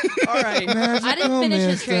 All right. I didn't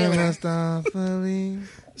finish the trailer.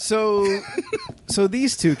 So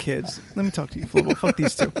these 2 kids. Let me talk to you, Flobo. Fuck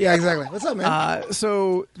these 2. Yeah, exactly. What's up, man?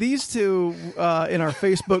 So these 2 in our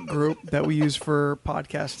Facebook group that we use for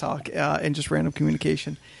podcast talk and just random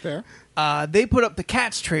communication. Fair. They put up the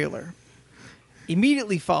Cats trailer.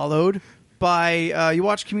 Immediately followed by you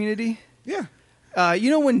watch Community? Yeah. You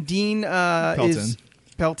know when Dean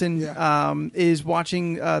Pelton is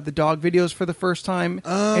watching the dog videos for the first time.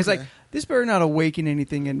 Oh, and he's okay. like, this better not awaken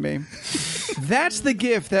anything in me. That's the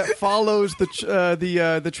gif that follows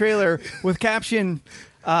the trailer with caption,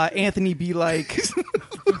 Anthony be like.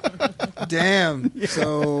 Damn.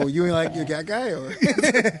 So you ain't like your cat guy, or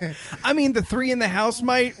I mean, the 3 in the house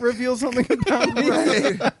might reveal something about me.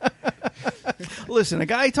 right. Listen, a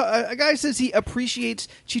guy says he appreciates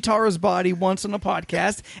Chitara's body once on a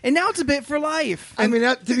podcast, and now it's a bit for life. I mean,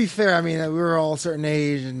 to be fair, I mean we were all a certain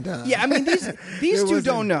age, and Yeah, I mean these It 2 wasn't-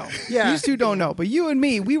 don't know. Yeah. These 2 don't know, but you and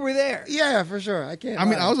me, we were there. yeah, for sure. I can't. I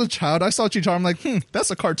mean, lie. I was a child. I saw Chitara. I'm like,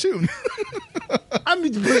 that's a cartoon. I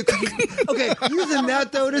mean, okay. Using that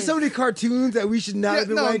though, there's so many cartoons that we should not have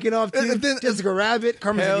been wanking off to. and then- Jessica Rabbit,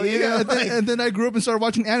 Carmen Hell Sandiego, yeah. and then I grew up and started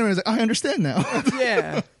watching anime. I was like, I understand now.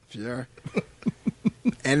 Yeah. Sure.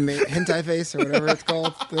 Anime hentai face or whatever it's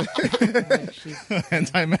called.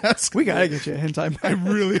 Hentai mask. We gotta get you a hentai. I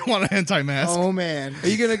really want a hentai mask. Oh man. Are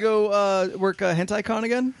you gonna go work a hentai con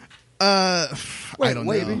again? I don't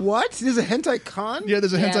Wait, know. what? There's a hentai con? Yeah,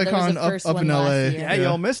 there's a hentai there was con the first up one in last LA. year. Yeah,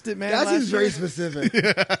 y'all missed it, man. That last seems very year. specific.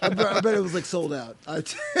 I bet it was like sold out. I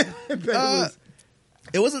bet it was.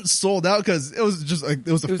 It wasn't sold out because it was just like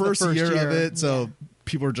it was the first year year. of it, so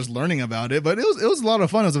people were just learning about it. But it was a lot of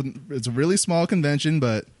fun. It's a really small convention,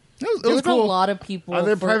 but it There was was cool. a lot of people. Are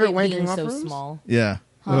there for private it wanking being off so rooms? small. Yeah.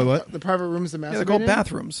 What? The private rooms to masturbate Yeah, they're called in?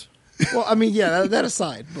 bathrooms. Well, I mean, yeah, that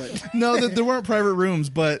aside, but No, there weren't private rooms,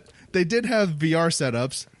 but they did have VR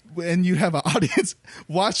setups, and you'd have an audience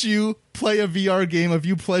watch you play a VR game of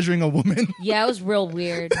you pleasuring a woman. Yeah, it was real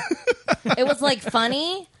weird. It was like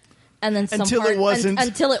funny, and then some Until it part, wasn't.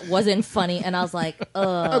 until it wasn't funny, and I was like,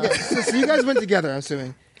 ugh. okay. So you guys went together, I'm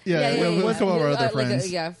assuming. Yeah, with a couple of our other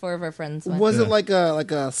friends. Yeah, 4 of our friends. Went. Was Yeah. it like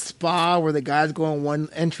a spa where the guys go in one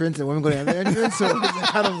entrance and women go in the other entrance, or was it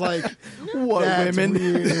kind of like What that's women?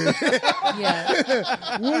 weird.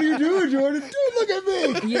 Yeah, What are you doing, Jordan? Don't look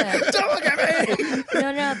at me. yeah. Don't look at me.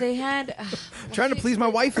 No, they had. Trying to please my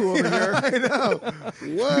waifu over here. I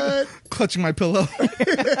know. What? Clutching my pillow.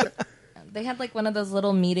 They had like one of those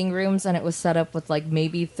little meeting rooms, and it was set up with like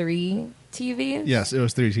maybe 3 TVs. Yes, it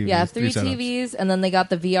was 3 TVs. Yeah, 3 setups. TVs, and then they got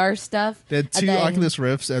the VR stuff. They had and 2 then- Oculus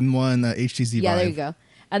Rifts and one HTC Yeah, Vive. there you go.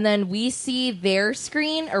 And then we see their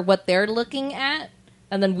screen or what they're looking at,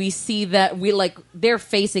 and then we see that they're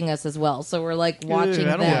facing us as well. So we're like watching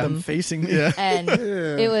I don't want them them, facing me. Yeah. and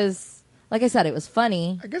it was like I said, it was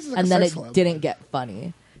funny. I guess it's like and a then sex it club. didn't get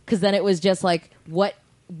funny because then it was just like what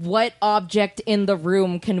object in the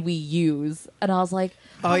room can we use? And I was like,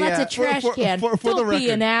 oh, yeah. that's a trash can. for Don't the be record.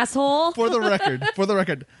 an asshole. For the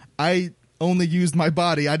record, I only used my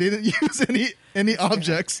body. I didn't use any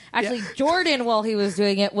objects. Actually, Jordan, while he was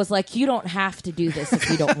doing it, was like, you don't have to do this if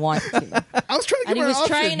you don't want to. I was trying to And give he her was an option.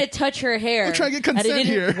 trying to touch her hair. I'm trying to get and it consent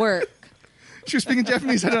didn't here. work. She was speaking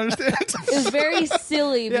Japanese. I don't understand. It was very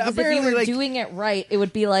silly because if you apparently, were like- doing it right, it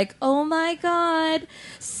would be like, "Oh my god,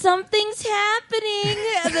 something's happening,"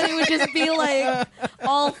 and then it would just be like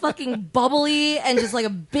all fucking bubbly and just like a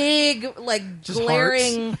big, like Just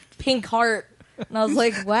glaring pink heart. And I was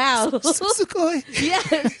like, "Wow,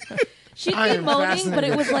 yes." She'd I be am moaning, but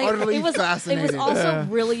it was like utterly it was fascinated. also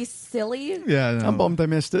really silly. Yeah, no. I'm bummed I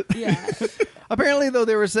missed it. Yeah. Apparently, though,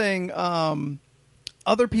 they were saying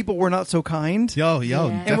other people were not so kind. Yo, Yeah.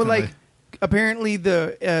 And definitely. with like, apparently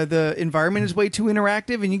the environment is way too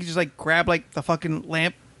interactive, and you can just like grab like the fucking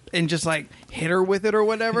lamp and just like hit her with it or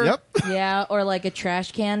whatever. Yep. Yeah, or like a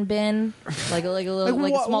trash can bin, like a little,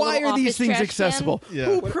 Like, like a small why little are these office things trash accessible? can. Yeah.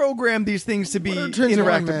 Who programmed these things to be What are turns on,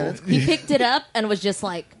 man? interactable? He picked it up and was just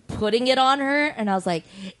like putting it on her, and I was like,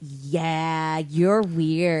 "Yeah, you're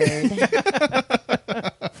weird.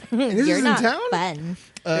 This You're is in not town? fun."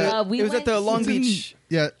 We it was went at the Long Beach.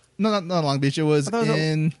 Yeah. No, not Long Beach. It was I thought it was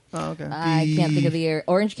in Oh, okay. I can't think of the area.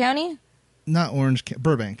 Orange County, not Orange,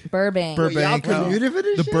 Burbank. Burbank, Y'all Burbank. commuted for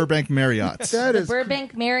this The shit? Burbank Marriott. That the is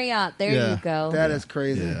Burbank Marriott. There Yeah. you go. that is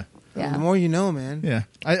crazy. Yeah. Yeah. The more you know, man. Yeah.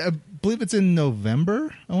 I believe it's in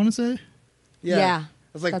November, I want to say. Yeah. I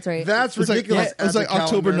was like, That's right. That's It was like, ridiculous. it was like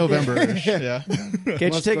October, November. Yeah. Get your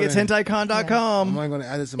Must tickets, go there. hentaiCon.com. Am I going to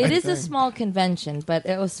add this? To my It is a thing? small convention, but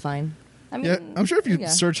it was fine. I mean, Yeah. I'm sure if you yeah.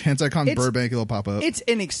 search HentaiCon It's- Burbank, it'll pop up. It's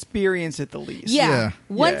an experience at the least. Yeah. Yeah.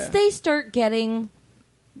 Once Yeah. they start getting,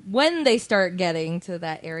 when they start getting to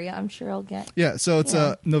that area, I'm sure I'll get. Yeah. So it's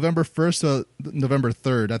Yeah. November 1st to November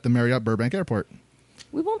 3rd at the Marriott Burbank Airport.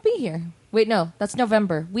 We won't be here. Wait, no, that's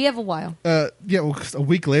November. We have a while. Yeah. Well, a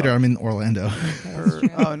week later, I'm in Orlando.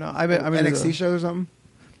 Oh no, I'm in NXT show or something.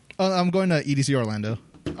 I'm going to EDC Orlando.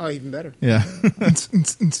 Oh, even better. Yeah.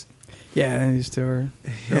 Yeah, these two are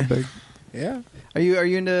real big. Yeah. Are you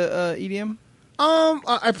into EDM?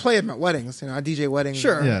 I play them at weddings. You know, I DJ weddings.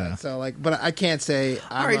 Sure. Yeah. So like, but I can't say.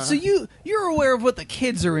 All right, so you're aware of what the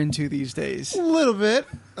kids are into these days. a little bit.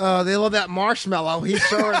 They love that marshmallow. He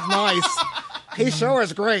sure is nice. He sure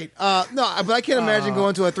is great. No, but I can't imagine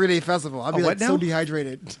going to a 3-day festival. I'd be a like what so now?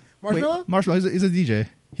 dehydrated. Marshmallow? Marshmallow. He's a DJ.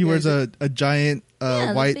 He wears he's a giant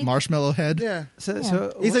Yeah, white big- marshmallow head. Yeah. So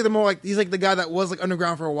He's like he's like the guy that was like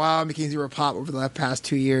underground for a while and became zero pop over the past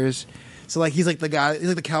 2 years. So like he's like the guy. He's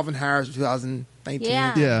like the Calvin Harris of 2019.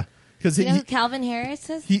 Yeah. Yeah. Because You know who Calvin Harris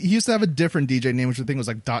is? he used to have a different DJ name, which I think was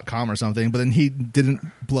like .com or something, but then he didn't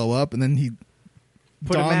blow up, and then he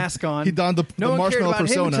put a mask on. He donned the no one cared marshmallow about him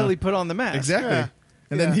persona until he put on the mask. exactly, Yeah.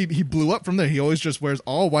 and then he blew up from there. He always just wears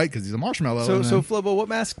all white because he's a marshmallow. So and so then- Flobo, what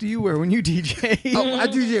mask do you wear when you DJ? Oh, I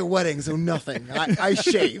DJ at weddings, so nothing. I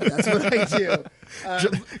shave. That's what I do.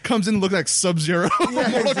 comes in looking like Sub-Zero.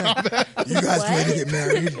 Yeah, exactly. You guys What? ready to get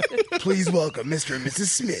married? Please welcome Mr. and Mrs.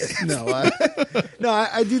 Smith. No,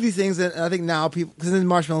 I do these things, and I think now people, because then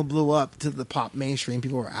Marshmallow blew up to the pop mainstream,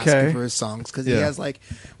 people were asking Okay. for his songs because he Yeah. has like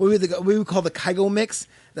what we would call the Kygo mix,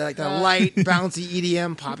 the light, bouncy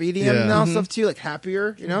EDM, pop EDM Yeah. now stuff too, like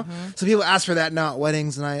happier, you know. So people ask for that now at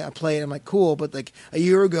weddings, and I play it. I'm like, cool, but like a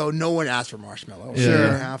year ago, no one asked for Marshmallow. Yeah. A year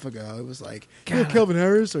and a half ago, it was like, you're God. Kelvin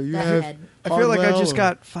Harris, or you The have. head. I feel like I Hardwell, just or-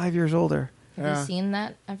 got 5 years older. Have Yeah. you seen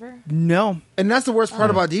that ever? No. And that's the worst part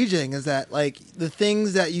about DJing is that like the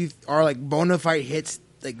things that you are like bona fide hits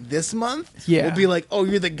like this month Yeah. will be like, oh,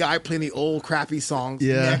 you're the guy playing the old crappy songs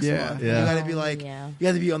Yeah. next Yeah. month. Yeah. You gotta be like, Yeah. you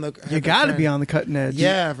have to be on the. You got to be on the cutting edge.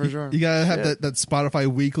 Yeah, for sure. You gotta have Shit. that Spotify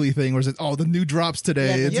weekly thing where it's like, oh, the new drops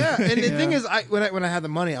today. Yeah, It's- Yeah, and the Yeah. thing is, when I had the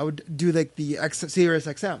money, I would do like the Sirius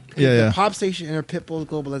XM. Yeah, the yeah. pop station and Pitbull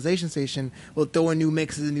globalization station will throw in new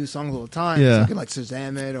mixes and new songs all the time. Yeah. So you can like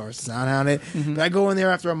Shazam it or Soundhound it. But I go in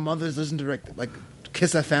there after a month and listen to like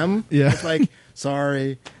Kiss FM. Yeah. It's like,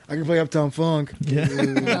 sorry, I can play Uptown Funk. Yeah. You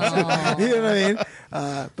know what I mean?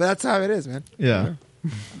 But that's how it is, man. yeah.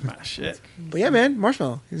 Ah, shit. But yeah, man,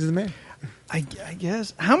 Marshmallow, he's the man. I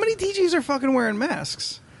guess. How many DJs are fucking wearing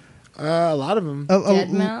masks? A lot of them. A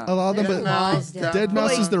Deadmau5. lot of them, but Deadmau5,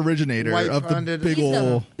 Deadmau5 is the originator White of the Pundit. big He's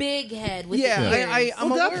old. a big head with Yeah, the ears. I'm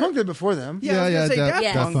Well, Daft aware. Punk did before them. Yeah, I was Yeah, gonna say yeah, Daft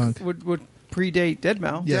Daft Punk Punk. would predate Deadmau5.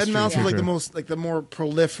 Yeah. Yes, Dead Mouse true, was like true. the most, like the more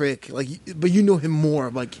prolific, like, but you know him more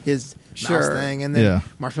of like his Sure. mouse thing, and then Yeah.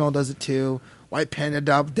 Marshmallow does it too. White Panda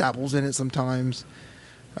dabbles in it sometimes.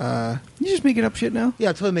 You just making up shit now? Yeah,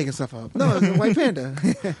 I'm totally making stuff up. No, it's White Panda.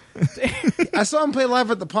 I saw him play live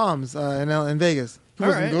at the Palms in Vegas. He All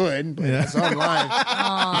wasn't right. good, but Yeah. I saw him live.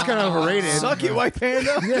 It's kind of overrated. Suck it, White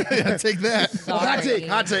Panda. Yeah, take that. Hot Sorry. take,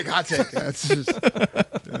 hot take, hot take. That's just,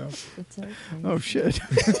 It's okay. Oh shit.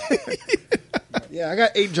 yeah, Yeah, I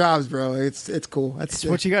got 8 jobs, bro. It's cool. That's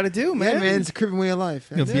What you got to do, man. Yeah, man. It's a creeping way of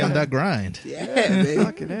life. Be on that grind. Yeah, baby.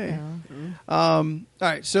 Fucking A. All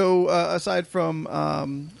right. So aside from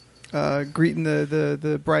greeting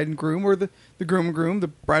the bride and groom, or the groom and groom, the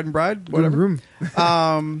bride and bride, whatever. Groom.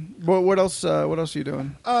 What else? What else are you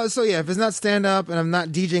doing? So yeah, if it's not stand up and I'm not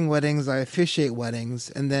DJing weddings, I officiate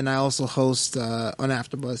weddings, and then I also host on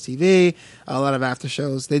Afterbuzz TV a lot of after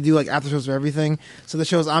shows. They do like after shows for everything. So the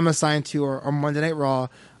shows I'm assigned to are Monday Night Raw,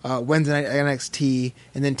 Wednesday night NXT,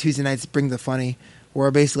 and then Tuesday nights Bring the Funny,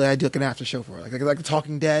 where basically I do like an after show for it, like The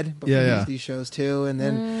Talking Dead, but for these shows too. And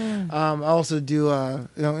then I also do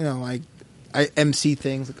like I MC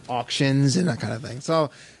things like auctions and that kind of thing. So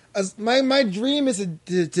my dream is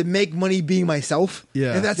to make money being myself.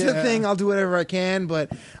 Yeah. And that's the thing. I'll do whatever I can,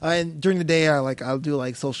 but and during the day I'll do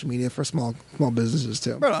like social media for small businesses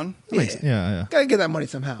too. Right on. Yeah. Gotta get that money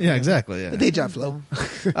somehow. Yeah, exactly. Yeah. The day job flow.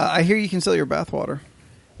 I hear you can sell your bathwater.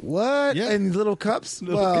 What? Yeah. In little cups?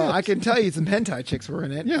 Well, I can tell you some hentai chicks were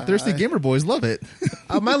in it. Yeah, thirsty gamer boys love it.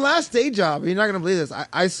 My last day job, you're not going to believe this,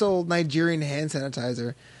 I sold Nigerian hand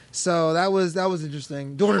sanitizer. So that was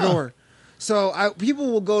interesting. Door to door. So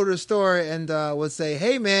people will go to the store and would say,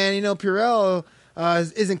 hey, man, Purell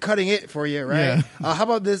isn't cutting it for you, right? Yeah. How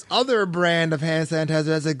about this other brand of hand sanitizer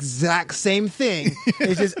that's the exact same thing?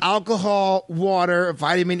 It's just alcohol, water,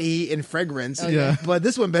 vitamin E, and fragrance. Yeah. But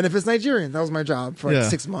this one benefits Nigerians. That was my job for like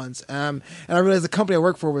 6 months. And I realized the company I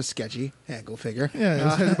worked for was sketchy. Yeah, go figure. Yeah, it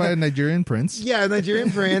was headed by a Nigerian prince. Yeah,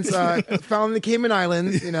 Nigerian prince, found in the Cayman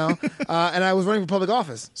Islands, and I was running for public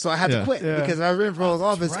office, so I had to quit because I was running for public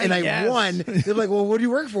office, and I won. They're like, well, what do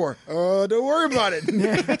you work for? Don't worry about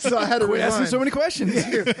it. So I had to Quit asking resign. so many questions.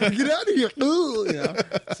 Get out of here. Ooh,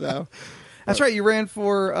 So That's right. You ran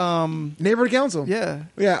for neighborhood council. Yeah.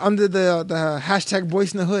 Under the hashtag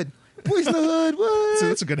Boyce in the Hood. Boyce in the Hood. What? So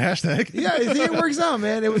that's a good hashtag. Yeah, I think it works out,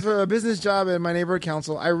 man. It was for a business job at my neighborhood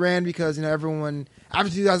council. I ran because everyone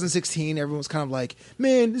after 2016, everyone was kind of like,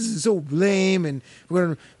 man, this is so lame, and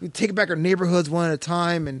we're gonna take back our neighborhoods one at a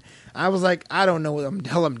time. And I was like, I don't know what the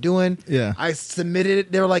hell I'm doing. Yeah. I submitted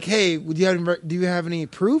it. They were like, hey, do you have any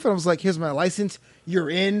proof? And I was like, here's my license.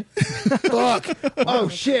 You're in. Fuck. Oh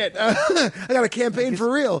shit. I got a campaign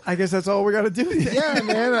for real. I guess that's all we got to do. Yeah,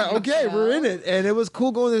 man. Okay, we're in it. And it was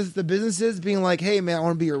cool going to the businesses being like, hey, man, I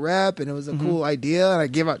want to be your rep. And it was a cool idea. And I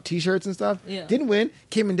gave out T-shirts and stuff. Yeah. Didn't win.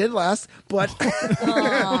 Came in dead last. But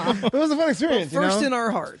it was a fun experience. First in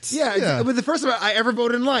our hearts. Yeah. But the first time I ever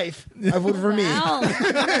voted in life, I voted for me. Wow.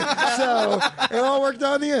 So it all worked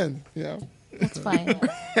out in the end. That's fine.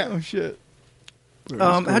 Oh, shit.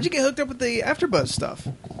 How'd you get hooked up with the Afterbuzz stuff?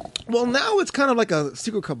 Well, now it's kind of like a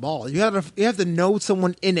secret cabal. You have to know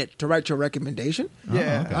someone in it to write your recommendation.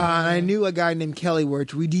 Yeah. And I knew a guy named Kelly,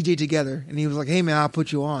 which we DJ together, and he was like, "Hey man, I'll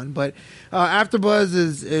put you on." But Afterbuzz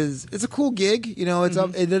is it's a cool gig. It's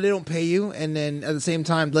up. They don't pay you, and then at the same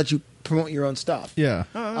time let you promote your own stuff. Yeah.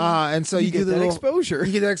 And so you get do the that little exposure.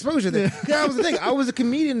 You get that exposure. Yeah, that was the thing. I was a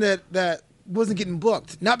comedian that wasn't getting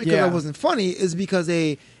booked, not because I wasn't funny, is because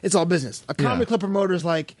it's all business. A comedy club promoter is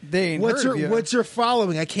like, They ain't what's heard of you. what's your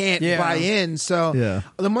following? I can't buy in. So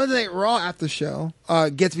the Monday Night Raw after show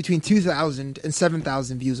gets between 2,000 and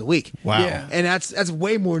 7,000 views a week. Wow. Yeah. And that's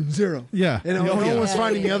way more than zero. Yeah. No one's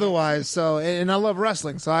finding me otherwise. So, and I love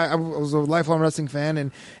wrestling. So I was a lifelong wrestling fan,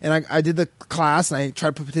 and I did the class, and I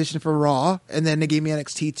tried to petition for Raw, and then they gave me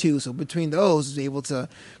NXT too. So between those, I was able to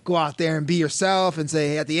go out there and be yourself and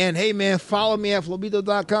say at the end, hey man, follow me at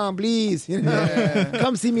Flobito.com, please.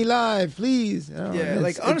 Come see me live, please.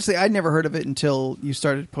 Honestly, I'd never heard of it until you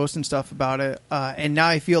started posting stuff about it, and now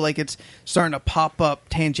I feel like it's starting to pop up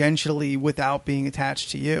tangentially without being attached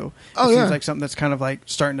to you. It seems like something that's kind of like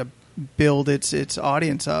starting to build its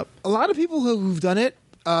audience up. A lot of people who've done it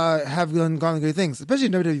have gone good things, especially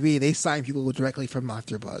in WWE. They sign people directly from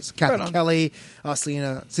Afterbuzz. Kathy Kelly,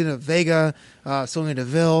 Selena Vega, Sonya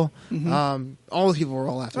Deville. All those people were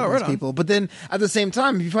all Afterbuzz people. But then at the same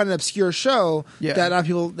time, if you find an obscure show that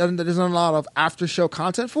there's not a lot of after show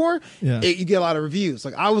content for, you get a lot of reviews.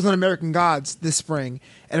 Like I was on American Gods this spring,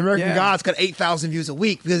 and American Gods got 8,000 views a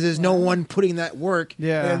week because there's no one putting that work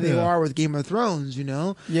that they are with Game of Thrones.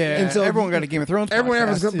 Yeah, and so everyone got a Game of Thrones. But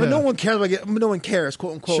no one cares about it. No one cares,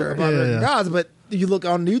 quote unquote, about American Gods. But you look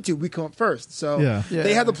on YouTube, we come up first. So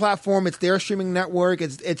they have the platform. It's their streaming network.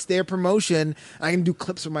 It's their promotion. I can do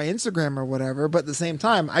clips from my Instagram or whatever. But at the same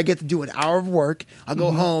time, I get to do an hour of work. I'll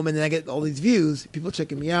go home, and then I get all these views. People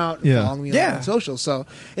checking me out, and following me on social. So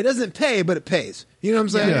it doesn't pay, but it pays. You know what I'm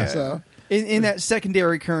saying? Yeah. So in that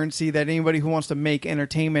secondary currency that anybody who wants to make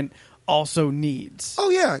entertainment also needs. Oh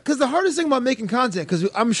yeah, because the hardest thing about making content, because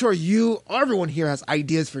I'm sure everyone here has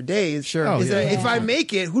ideas for days. Sure. Oh, is yeah. that if I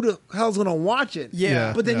make it, who the hell's gonna watch it?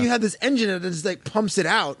 Yeah. But then you have this engine that just like pumps it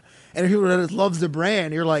out, and people that just loves the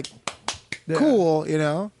brand, you're like, cool, you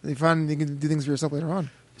know. You find you can do things for yourself later on.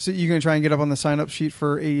 So you're going to try and get up on the sign-up sheet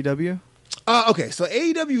for AEW? Okay, so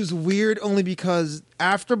AEW is weird only because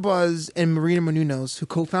Afterbuzz and Marina Menounos, who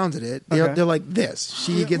co-founded it, they're like this.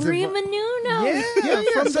 She gets Maria Menounos. Yeah,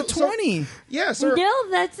 from the 20. Yeah, so No,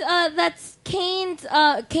 that's Kane's.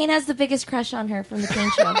 Kane has the biggest crush on her from the Kane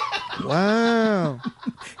show. wow,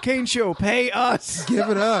 Kane Show, pay us. give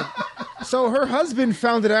it up. So her husband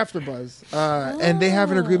founded Afterbuzz, and they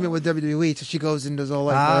have an agreement with WWE. So she goes and does all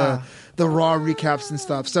like the Raw recaps and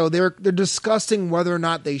stuff. So they're discussing whether or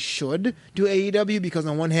not they should do AEW because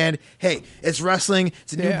on one hand, hey, it's wrestling,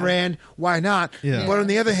 it's a new brand, why not? Yeah. But on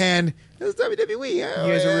the other hand, it's WWE. You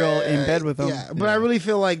guys are real in bed with them. Yeah, but I really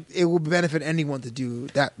feel like it will benefit anyone to do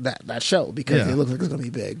that show because Yeah. it looks like it's going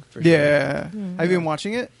to be big. For sure. Yeah. Have you been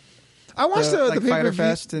watching it? I watched the like pay-per-view. Fyter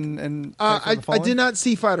Fest and Fight for the I Fallen? did not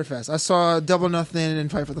see Fyter Fest. I saw Double Nothing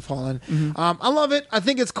and Fight for the Fallen. Mm-hmm. I love it. I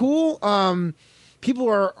think it's cool. People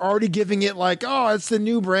are already giving it like, oh, it's the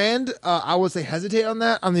new brand. I would say hesitate on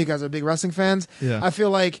that. I know you guys are big wrestling fans. Yeah. I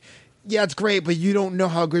feel like, yeah, it's great, but you don't know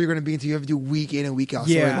how good you're going to be until you have to do week in and week out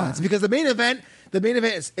Yeah. storylines. Because the main event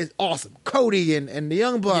is awesome. Cody and the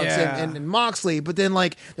Young Bucks Yeah. and Moxley. But then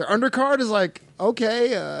like their undercard is like,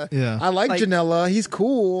 okay, Yeah. I like Janela. He's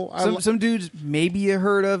cool. Some dudes maybe you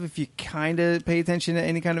heard of if you kind of pay attention to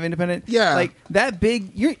any kind of independent. Yeah. Like that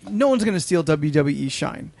big, no one's going to steal WWE's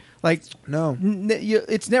shine. Like, No.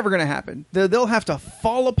 It's never going to happen. They'll have to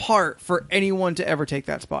fall apart for anyone to ever take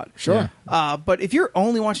that spot. Sure. But if you're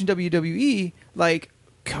only watching WWE, like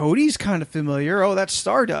Cody's kind of familiar. Oh, that's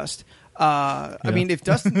Stardust. I mean, if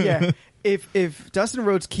Dustin, if Dustin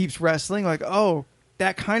Rhodes keeps wrestling, like, oh,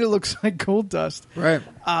 that kind of looks like Gold Dust. Right.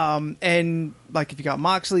 And like if you got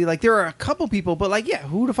Moxley, like there are a couple people, but like, yeah,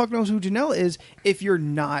 who the fuck knows who Janela is if you're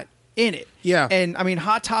not in it? Yeah. And I mean,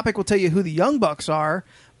 Hot Topic will tell you who the Young Bucks are,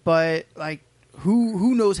 but like,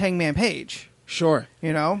 who knows Hangman Page? Sure.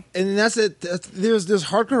 You know? And that's it. There's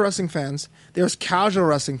hardcore wrestling fans, there's casual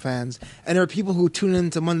wrestling fans, and there are people who tune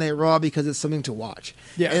into Monday Night Raw because it's something to watch.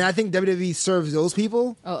 Yeah. And I think WWE serves those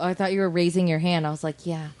people. Oh, I thought you were raising your hand. I was like,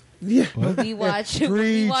 yeah. Yeah. We watch. We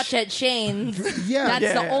Preach. watch at Shane's. Yeah. That's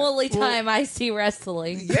Yeah. the only time I see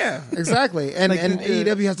wrestling. Yeah, exactly. And Like, and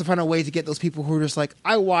AEW has to find a way to get those people who are just like,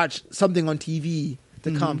 I watch something on TV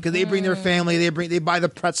to come because they bring their family, they buy the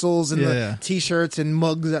pretzels and the T-shirts and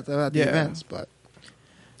mugs at the events. But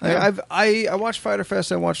I watched Fyter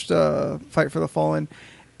Fest. I watched Fight for the Fallen,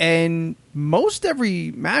 and most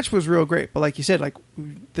every match was real great. But like you said, like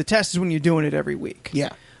the test is when you're doing it every week. yeah,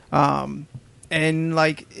 And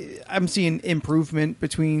like I'm seeing improvement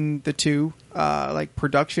between the two, like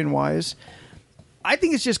production wise. I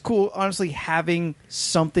think it's just cool, honestly, having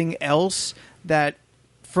something else that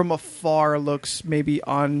from afar looks maybe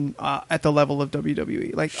on at the level of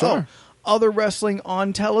WWE. Like, Sure. other wrestling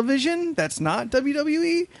on television that's not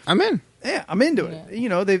WWE. I'm in. Yeah, I'm into it. You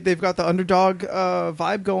know, they've got the underdog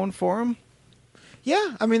vibe going for them.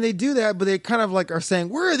 Yeah, I mean they do that, but they kind of like are saying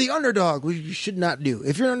we're the underdog, which you should not do.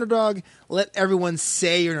 If you're an underdog, let everyone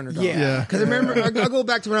say you're an underdog. Yeah. Because I remember I'll go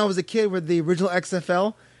back to when I was a kid with the original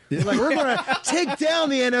XFL. It's like, we're going to take down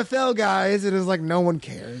the NFL guys. And it's like, no one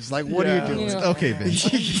cares. Like, what are you doing? Yeah. Okay,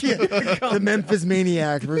 Vince. Yeah. The Memphis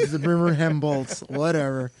Maniacs versus the Birmingham Bolts.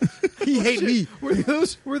 Whatever. He hate me. Were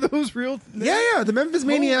those real? Yeah. The Memphis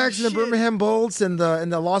Maniacs and the shit. Birmingham Bolts and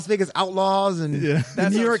the Las Vegas Outlaws and Yeah. the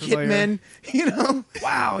That New York sounds familiar. Hitmen. You know?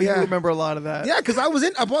 Wow, Yeah. you remember a lot of that. Yeah, because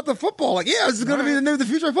I bought the football. Like, yeah, this is going to be the name of the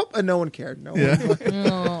future of football. And no one cared. No one. Yeah.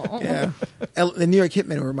 Yeah. The New York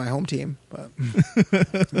Hitmen were my home team. But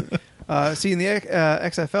See, in the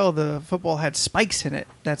XFL, the football had spikes in it.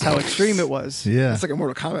 That's how extreme it was. Yeah. it's like a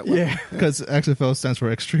Mortal Kombat one. Yeah. Because XFL stands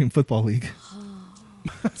for Extreme Football League.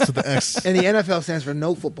 So the X. And the NFL stands for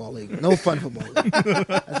No Football League. No Fun Football League.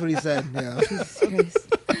 That's what he said. Yeah.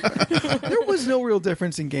 There was no real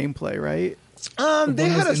difference in gameplay, right? They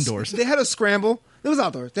One had was indoors. They had a scramble. It was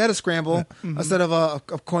outdoors. They had a scramble instead of a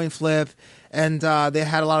coin flip, and they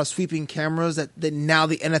had a lot of sweeping cameras that now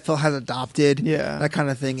the NFL has adopted. Yeah. That kind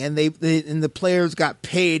of thing. And and the players got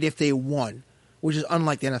paid if they won, which is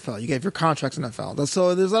unlike the NFL. You get your contracts in the NFL.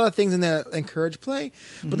 So there's a lot of things in there that encourage play.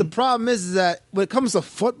 But the problem is that when it comes to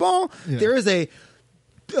football, there is a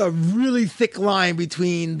really thick line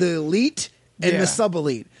between the elite and Yeah. the sub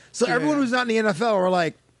elite. So everyone who's not in the NFL are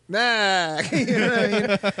like, Mac. You know what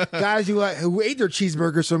I mean? Guys who ate their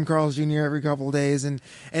cheeseburgers from Carl's Jr. every couple of days, and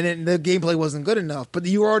then the gameplay wasn't good enough. But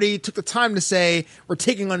you already took the time to say we're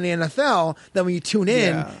taking on the NFL. Then when you tune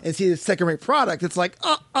in and see the second-rate product, it's like,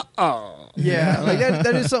 Yeah, like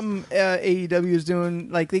that is something AEW is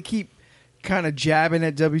doing. Like they keep kind of jabbing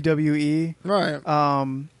at WWE.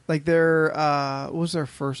 right. Like their what was their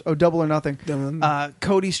first? Oh, Double or Nothing.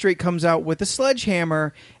 Cody straight comes out with a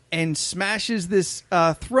sledgehammer and smashes this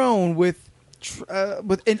throne with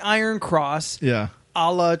an iron cross. Yeah.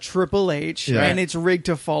 A la Triple H, Yeah. and it's rigged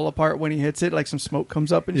to fall apart when he hits it. Like some smoke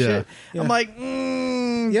comes up and shit. Yeah. I'm like,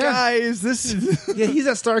 guys, this is Yeah, he's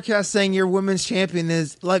at StarCast saying your women's champion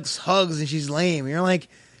is likes hugs and she's lame. And you're like,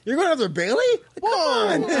 you're going after Bailey? Like, come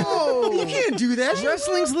on. whoa. You can't do that. She's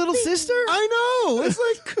wrestling's little sister. I know. It's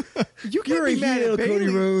like, You can't you're be a mad heel, at Cody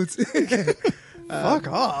Bailey. Rhodes. Fuck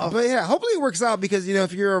off. But yeah, hopefully it works out because,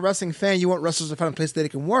 if you're a wrestling fan, you want wrestlers to find a place that they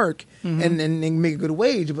can work and make a good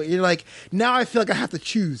wage. But you're like, now I feel like I have to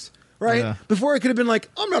choose, right? Yeah. Before it could have been like,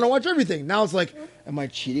 I'm going to watch everything. Now it's like, am I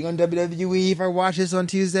cheating on WWE if I watch this on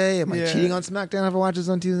Tuesday? Am I cheating on SmackDown if I watch this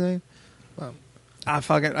on Tuesday?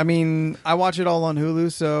 I mean, I watch it all on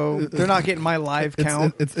Hulu, so they're not getting my live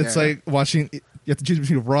count. It's like watching. You have to choose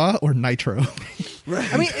between Raw or Nitro.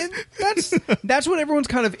 I mean, that's what everyone's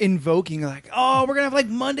kind of invoking. Like, oh, we're gonna have like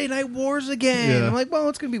Monday Night Wars again. Yeah. I'm like, well,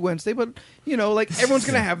 it's gonna be Wednesday, but like everyone's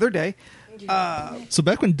gonna have their day. So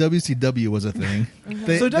back when WCW was a thing,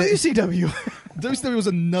 WCW. WCW was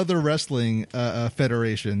another wrestling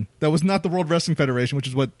federation that was not the World Wrestling Federation, which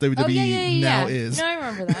is what WWE now is. No, I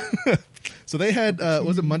remember that. So they had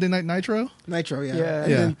was it Monday Night Nitro? Nitro, yeah. Yeah.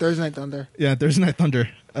 And then Thursday Night Thunder. Yeah, Thursday Night Thunder,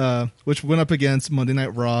 which went up against Monday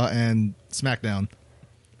Night Raw and SmackDown.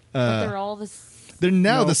 But they're all They're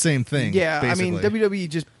now the same thing. Yeah, basically. I mean, WWE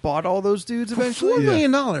just bought all those dudes For eventually. $4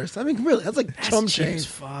 million. I mean, really, that's like chump cheap change. as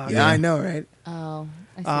fuck. Yeah, I know, right? Oh,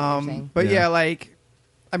 I see what you're saying. But Yeah. like,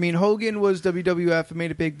 I mean, Hogan was WWF and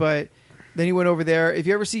made it big, but then he went over there. If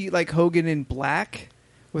you ever see like Hogan in black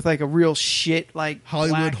with like a real shit like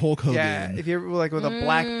Hollywood black, Hulk Hogan. yeah. If you ever like with a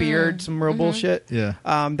black beard, some real bullshit. Yeah.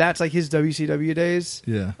 That's like his WCW days.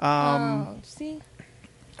 Yeah. See,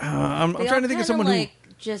 I'm They trying all to think of kinda, someone like,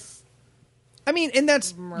 just I mean, and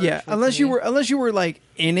that's merge with unless me. you were like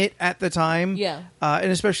in it at the time. Yeah.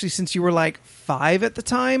 And especially since you were like 5 at the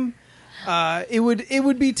time. It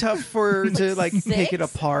would be tough to like pick it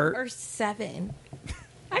 6 apart. or 7.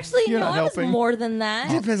 Actually, You're no, not I was helping. more than It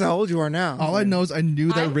that. depends how old you are now. All I know is I knew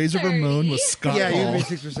that I'm Razor 30. Ramon was Scott Yeah, you'd Hall. be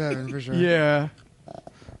 6 or 7 for sure. Yeah.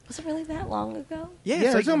 Was it really that long ago? Yeah,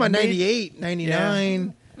 Yeah, we're talking about mid- 98,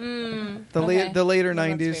 99. The Okay. the later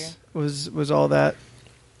Yeah, that's 90s was all that.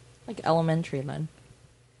 Like elementary then.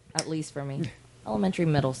 At least for me. Elementary,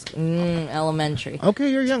 middle school. Elementary. Okay,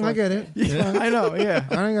 you're young. I get it. I know, yeah.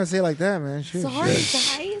 I ain't gonna say it like that, man. Shoot. Sorry,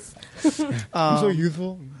 guys. I'm so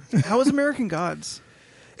youthful. How was American Gods?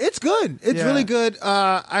 It's good. It's Yeah. really good.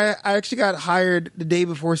 I actually got hired the day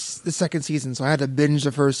before the second season, so I had to binge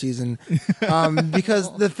the first season because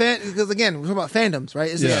because again we're talking about fandoms, right?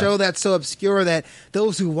 It's a Yeah. show that's so obscure that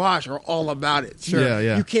those who watch are all about it. Sure. Yeah,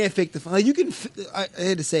 yeah. You can't fake the fun. Like you can. I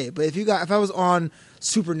hate to say it, but if I was on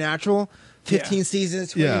Supernatural, 15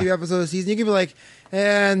 seasons, 22 episodes a season, you could be like,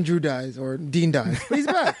 and Drew dies or Dean dies, but he's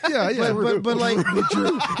back. Yeah. But like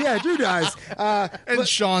Drew dies. And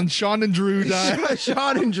Sean and Drew died.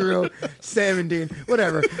 Sean and Drew, Sam and Dean,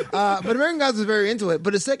 whatever. But American Gods was very into it.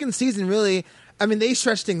 But the second season really, I mean, they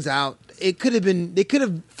stretched things out. They could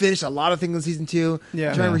have finished a lot of things in season 2.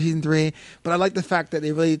 Yeah. Trying for season 3. But I like the fact that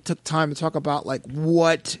they really took time to talk about like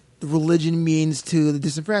what religion means to the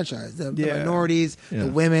disenfranchised, the minorities, the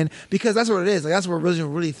women, because that's what it is. Like that's where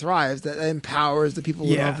religion really thrives. That empowers the people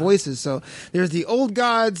without voices. So there's the old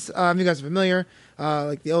gods. You guys are familiar.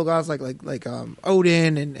 Like the old gods, like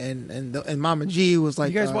Odin and Mama G was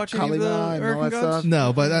like You guys watch any of the Kalima and all American that Gods? stuff.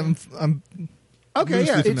 No, but I'm Okay,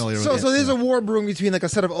 loosely yeah. familiar with So it. there's a war brewing between like a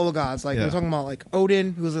set of old gods. Like Yeah. we're talking about like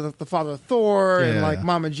Odin, who was the father of Thor, and Yeah, like yeah.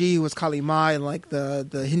 Mama G, who was Kali Ma, and like the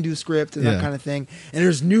Hindu script and Yeah. that kind of thing. And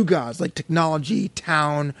there's new gods like technology,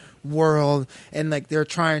 town, world, and like they're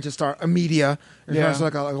trying to start a media. They're trying to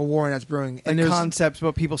start like a war that's brewing. And Like there's concepts,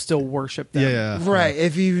 but people still worship them. Yeah. right.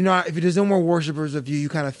 If there's no more worshippers of you, you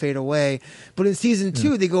kind of fade away. But in season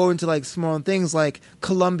 2, they go into like small things like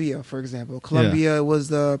Columbia, for example. Columbia was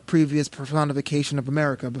the previous personification of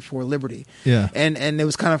America before liberty. Yeah. And it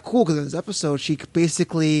was kind of cool because in this episode, she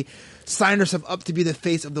basically signed herself up to be the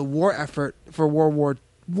face of the war effort for World War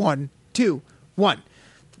One.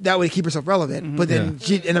 That way to keep herself relevant, but then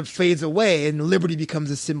she end up fades away and liberty becomes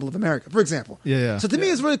a symbol of America, for example. Yeah. So to me,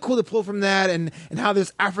 it's really cool to pull from that and how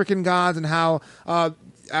there's African gods and how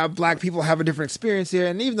black people have a different experience here,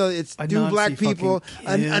 and even though it's black people,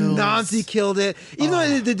 Anansi killed it. Even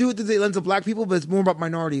though they do it through the lens of black people, but it's more about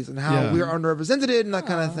minorities and how we are underrepresented and that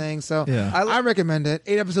kind of thing. So I recommend it.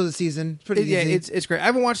 8 episodes a season, pretty easy. Yeah, it's great. I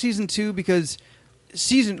haven't watched season 2 because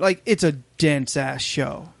it's a dense ass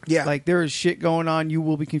show. Yeah, like there is shit going on. You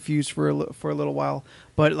will be confused for a little while,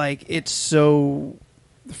 but like it's so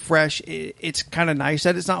fresh. It's kind of nice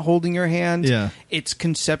that it's not holding your hand. Yeah, it's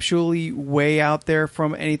conceptually way out there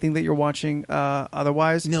from anything that you're watching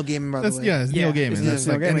otherwise. Neil Gaiman, by the way. Yeah, it's Neil Gaiman. That's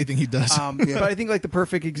like anything he does. But I think like the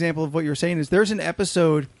perfect example of what you're saying is there's an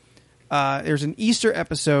episode, there's an Easter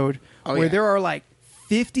episode where there are like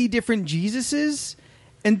 50 different Jesuses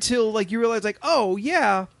until like you realize like, oh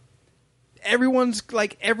yeah, everyone's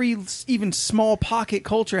like every even small pocket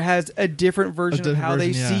culture has a different version of how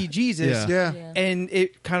they see Jesus. Yeah. And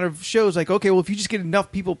it kind of shows like, okay, well, if you just get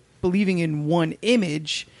enough people believing in one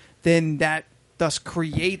image, then that thus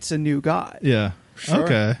creates a new God. Yeah. Sure.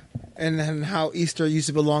 Okay. And then how Easter used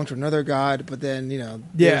to belong to another God, but then,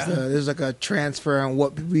 there's like a transfer on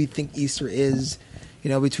what we think Easter is,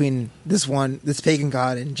 between this pagan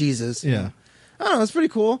God and Jesus. Yeah. I don't know, it's pretty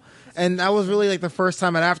cool. And that was really like the first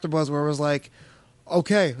time at Afterbuzz where it was like,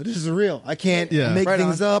 okay, this is real. I can't make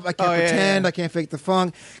things up. I can't pretend. I can't fake the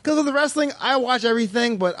funk. Because of the wrestling, I watch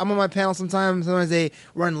everything, but I'm on my panel sometimes. Sometimes they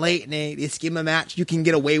run late and they skim a match. You can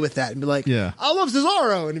get away with that and be like, I love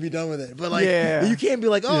Cesaro, and be done with it. But like, you can't be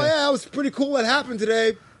like, oh it was pretty cool what happened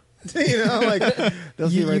today. Like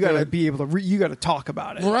you got to be able to. You got to talk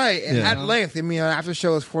about it, right? And at length. I mean, after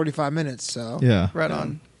show is 45 minutes. So right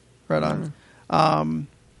on.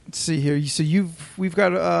 Let's see here. So we've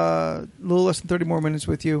got a little less than 30 more minutes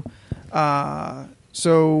with you.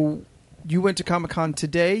 So you went to Comic-Con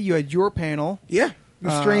today. You had your panel. Yeah.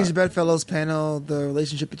 The Strange Bedfellows panel, the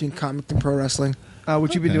relationship between comic and pro wrestling.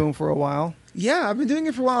 Which you've been doing for a while. Yeah, I've been doing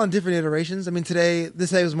it for a while in different iterations. I mean, this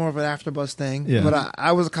day was more of an Afterbuzz thing. Yeah. But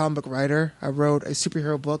I was a comic book writer. I wrote a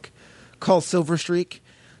superhero book called Silver Streak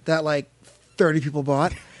that like 30 people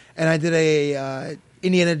bought. And I did a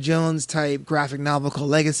Indiana Jones type graphic novel called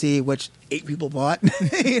Legacy, which 8 people bought.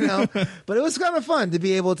 But it was kind of fun to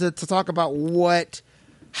be able to talk about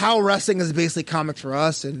how wrestling is basically comics for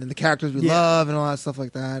us and the characters we love and all that stuff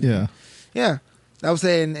like that. Yeah. Yeah. That was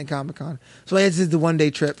saying in Comic-Con. So I did the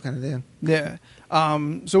one-day trip kind of thing. Yeah.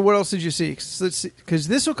 So what else did you see? Because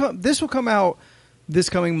this will come out this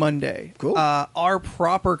coming Monday. Cool. Our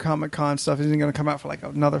proper Comic-Con stuff isn't going to come out for like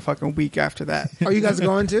another fucking week after that. Are you guys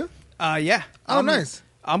going to? Yeah. Oh, nice.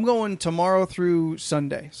 I'm going tomorrow through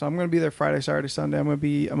Sunday, so I'm going to be there Friday, Saturday, Sunday. I'm going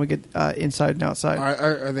to get inside and outside.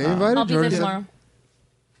 Are they invited? I'll be there tomorrow.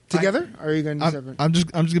 Together? Or are you going to do separate? I'm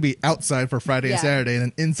just gonna be outside for Friday and Saturday, and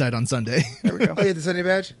then inside on Sunday. There we go. Oh, you had the Sunday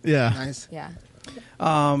badge? Yeah. Nice.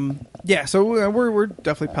 Yeah. So we're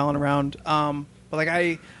definitely palling around. But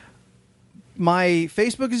like my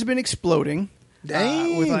Facebook has been exploding.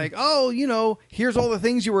 Dang. With like, here's all the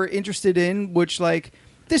things you were interested in, which like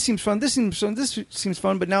this seems fun, this seems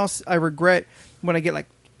fun, but now I regret when I get like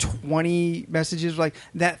 20 messages like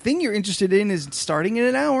that thing you're interested in is starting in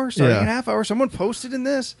an hour, starting in a half hour. Someone posted in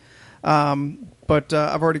this. But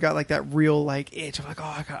I've already got like that real like itch of like,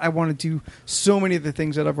 I want to do so many of the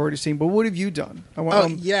things that I've already seen. But what have you done? It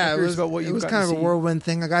was kind of a whirlwind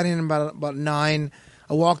thing. I got in about 9.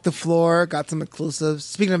 I walked the floor, got some exclusives.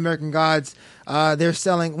 Speaking of American Gods, they're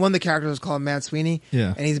selling one of the characters is called Matt Sweeney,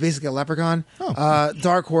 and he's basically a leprechaun.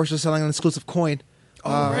 Dark Horse is selling an exclusive coin.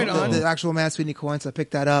 Right on. The actual Matt Sweeney coin, so I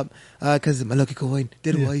picked that up because my lucky coin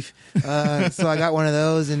did a wife. So I got one of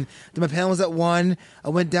those, and my panel was at 1. I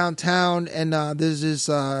went downtown, and there's this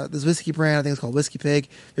whiskey brand, I think it's called Whiskey Pig.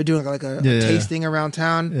 They're doing like a tasting around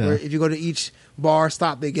town, where if you go to each bar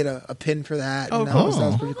stop, they get a pin for that. And that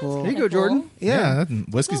was pretty cool. There you go, Jordan. Yeah,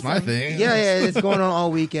 whiskey's my thing. Yeah, it's going on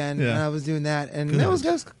all weekend, and I was doing that, and that was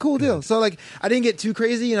a cool deal. So like, I didn't get too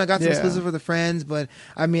crazy, I got some exclusive for the friends, but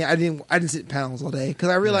I mean, I didn't sit in panels all day because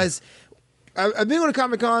I realized I've been going to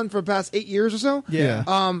Comic-Con for the past 8 years or so.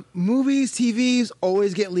 Yeah. Movies, TVs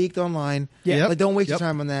always get leaked online. Yeah. Like, don't waste your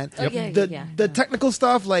time on that. Yep. The technical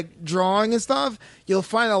stuff, like drawing and stuff, you'll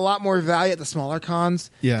find a lot more value at the smaller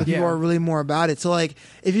cons. Yeah. The people are really more about it. So, like,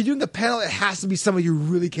 if you're doing a panel, it has to be someone you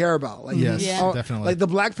really care about. Like, definitely. Like the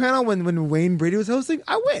Black panel when Wayne Brady was hosting,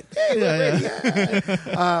 I went. Hey,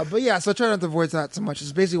 but yeah, so I try not to avoid that so much.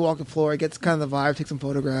 It's basically walk the floor, get kind of the vibe, take some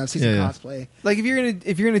photographs, see some cosplay. Like if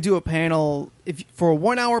you're gonna do a panel, for a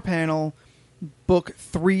 1 hour panel, book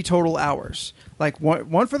 3 total hours. Like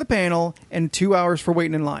one for the panel and 2 hours for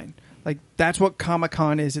waiting in line. Like that's what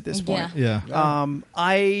Comic-Con is at this point. Yeah.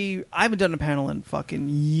 I haven't done a panel in fucking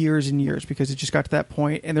years and years because it just got to that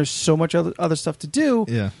point, and there's so much other stuff to do.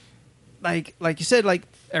 Yeah. Like you said, like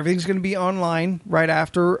everything's going to be online right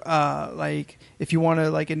after. Like if you want to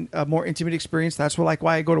like a more intimate experience, that's why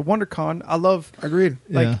I go to WonderCon. Agreed.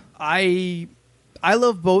 Like I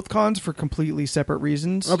love both cons for completely separate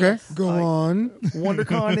reasons. Okay, go on.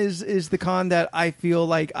 WonderCon is the con that I feel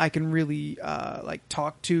like I can really like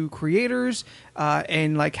talk to creators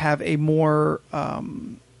and like have a more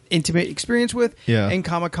intimate experience with. Yeah. And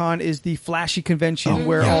Comic-Con is the flashy convention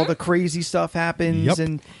where all the crazy stuff happens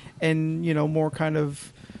and you know, more kind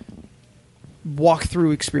of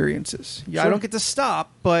walk-through experiences. Yeah, I don't get to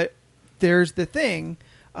stop, but there's the thing.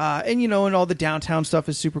 And you know, and all the downtown stuff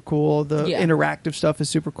is super cool. The interactive stuff is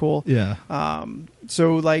super cool. Yeah.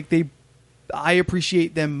 So like I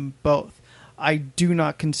appreciate them both. I do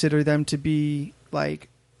not consider them to be like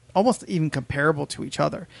almost even comparable to each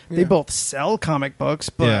other. Yeah. They both sell comic books,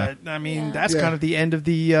 but I mean that's kind of the end of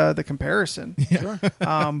the comparison. Yeah. Sure.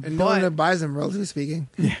 And no one buys them, relatively speaking.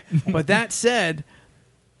 Yeah. But that said,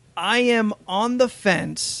 I am on the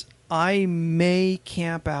fence. I may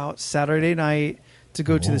camp out Saturday night to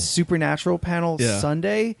go to the Supernatural panel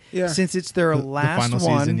Sunday, since it's their last the final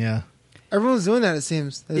one. Season, yeah. Everyone's doing that, it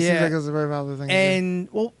seems. It seems like it's a very popular thing. And,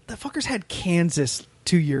 well, the fuckers had Kansas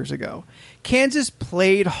 2 years ago. Kansas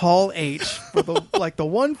played Hall H for the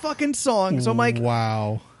one fucking song. So I'm like,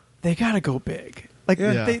 wow. They got to go big. Like,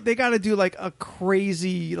 they got to do, like, a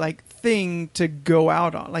crazy, like, thing to go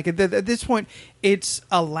out on. Like, at this point, it's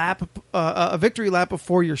a victory lap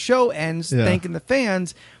before your show ends, thanking the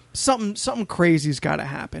fans. Something crazy's got to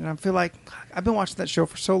happen. I feel like I've been watching that show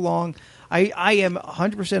for so long. I am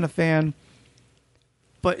 100% a fan,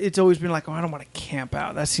 but it's always been like, oh, I don't want to camp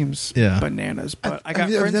out. That seems bananas. But I got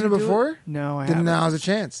have you friends done it who do before? No, I then haven't. now's a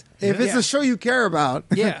chance. If it's a show you care about,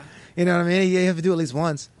 you know what I mean. You have to do it at least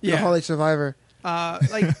once. The Hall H Survivor.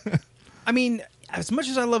 Like, I mean, as much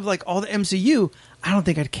as I love like all the MCU, I don't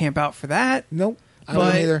think I'd camp out for that. Nope, I don't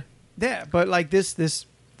either. Yeah, but like the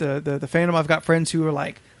fandom, I've got friends who are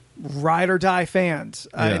like ride or die fans,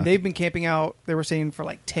 and they've been camping out. They were saying for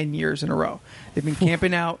like 10 years in a row. They've been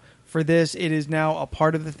camping out for this. It is now a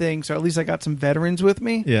part of the thing. So at least I got some veterans with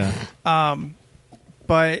me. Yeah.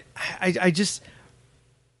 But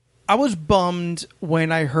I was bummed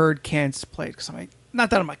when I heard Kansas played because I'm like,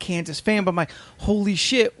 not that I'm a Kansas fan, but I'm like, holy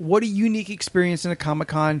shit, what a unique experience in a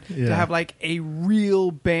Comic-Con to have like a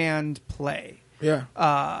real band play.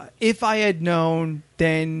 Yeah. If I had known,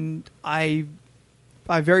 then I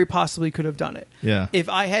very possibly could have done it. Yeah. If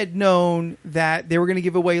I had known that they were going to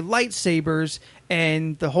give away lightsabers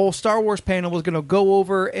and the whole Star Wars panel was going to go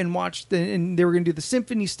over and watch and they were going to do the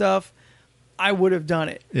symphony stuff, I would have done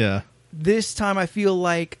it. Yeah. This time I feel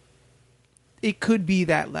like it could be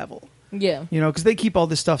that level. Yeah. You know, because they keep all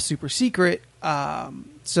this stuff super secret.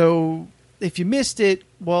 So if you missed it,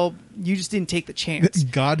 well, you just didn't take the chance.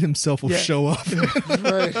 God himself will show up.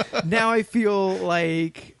 Right. Now I feel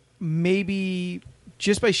like maybe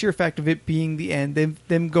just by sheer fact of it being the end,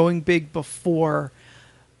 them going big before,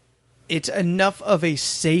 it's enough of a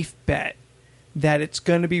safe bet that it's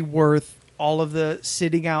going to be worth all of the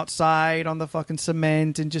sitting outside on the fucking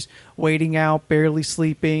cement and just waiting out, barely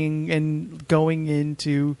sleeping, and going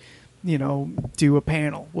into, you know, do a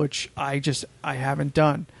panel, which I haven't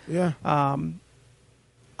done. Yeah.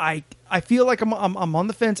 I feel like I'm on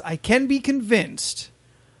the fence. I can be convinced.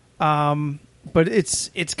 But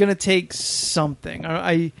it's going to take something.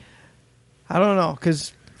 I don't know,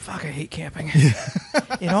 because fuck, I hate camping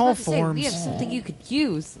in all forms. We have something you could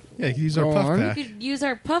use. Yeah, you could use our puff pack. You could use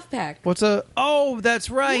our puff pack. Oh, that's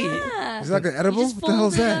right. Yeah. Is that like an edible? What the hell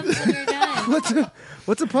is that?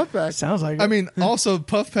 What's a puff pack? Sounds like it. I mean, also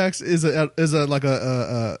puff packs is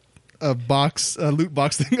a box, a loot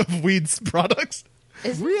box thing of weed's products.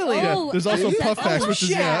 Really? Oh, There's also puff packs, which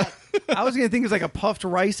is I was going to think it's like a puffed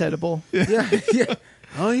rice edible. Yeah.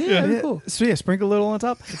 Oh yeah, cool. So yeah, sprinkle a little on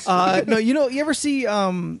top. No, you ever see? I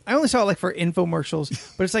only saw it like for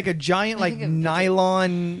infomercials, but it's like a giant like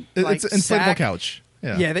nylon. It's an inflatable sack. couch.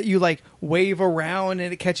 Yeah, that you like wave around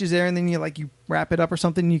and it catches there, and then you wrap it up or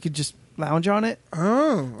something. And you could just lounge on it.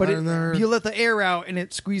 Oh, but you let the air out and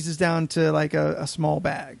it squeezes down to like a small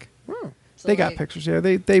bag. Oh. So they got pictures here.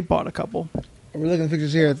 They bought a couple. We're looking at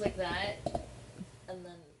pictures here. It's like that, and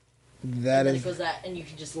then it goes that, and you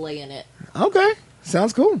can just lay in it. Okay.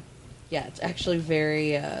 Sounds cool. Yeah, it's actually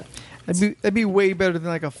very. That'd be way better than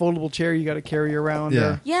like a foldable chair you got to carry around.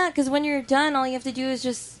 Yeah, because when you're done, all you have to do is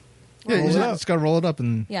just. You just got to roll it up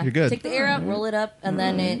and you're good. Take the air out, roll it up, and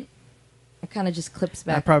then It kind of just clips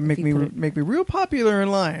back. That probably if you put it- make me real popular in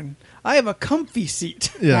line. I have a comfy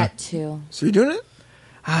seat. Yeah. That too. So you're doing it?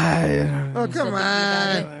 Because Oh, come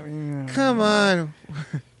on. Come on.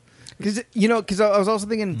 because I was also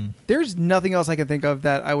thinking, there's nothing else I can think of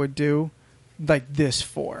that I would do like this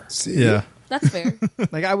for. See? Yeah. That's fair.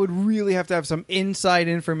 Like I would really have to have some inside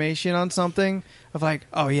information on something of like,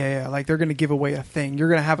 oh yeah, like they're gonna give away a thing. You're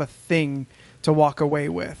gonna have a thing to walk away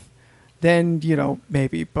with. Then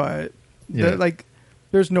maybe, but like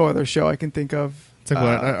there's no other show I can think of. It's like,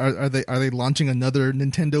 what, are they launching another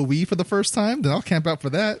Nintendo Wii for the first time? Then I'll camp out for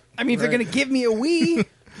that. I mean, if they're gonna give me a Wii,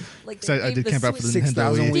 Like So I they did gave camp out for the Switch-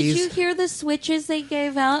 Nintendo 6,000 Wii. Did you hear the switches they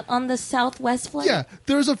gave out on the Southwest flight? Yeah,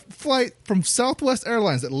 there's a flight from Southwest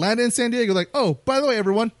Airlines that landed in San Diego. Like, oh, by the way,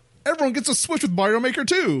 everyone gets a Switch with Mario Maker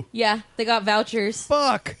 2. Yeah, they got vouchers.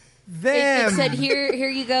 fuck them. It said here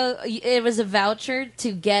you go. It was a voucher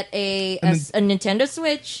to get a Nintendo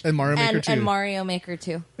Switch And Mario Maker 2. and Mario Maker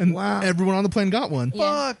 2. And Wow. everyone on the plane got one.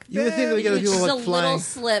 Yeah. Fuck You would think them. that we get Which people is a like flying. little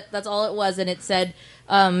slip. That's all it was, and it said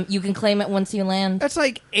you can claim it once you land. That's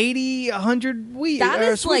like 80, 100 Wii. That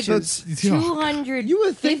is like Switches. 200. You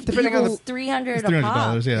would think Depending on people- the- $300 a $300,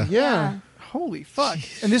 pop. yeah. Yeah. Holy fuck!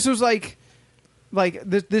 And this was like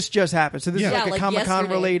this just happened. So this is Yeah. like Yeah, a like Comic Con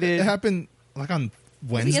yesterday. related. It happened like on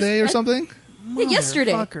Wednesday or yes- something. Yeah,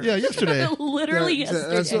 yesterday. Motherfucker. Yeah, yesterday. Literally Yeah,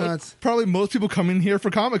 yesterday. That's nuts. Probably most people coming here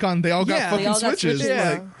for Comic Con, they all got Yeah. fucking They all got Switches. Switches.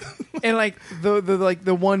 Yeah, and like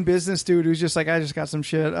the one business dude who's just like, I just got some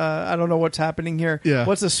shit. I don't know what's happening here. Yeah.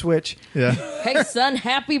 What's a Switch? Yeah. Hey son,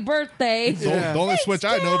 happy birthday! The only Switch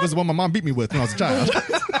I know of is the one my mom beat me with when I was a child.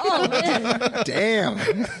 Oh man.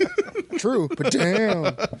 Damn. True, but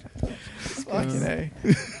damn. Fucking A.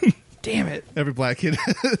 Damn it. Every black kid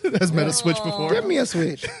has met a Switch before. Give me a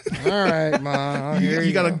Switch. All right, Mom. Here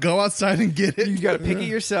You gotta go outside and get it. You got to pick it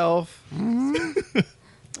yourself.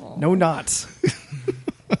 No knots.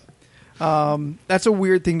 That's a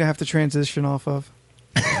weird thing to have to transition off of.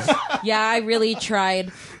 Yeah, I really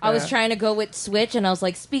tried. I was Yeah. trying to go with Switch, and I was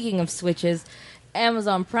like, speaking of Switches,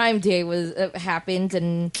 Amazon Prime Day was happened,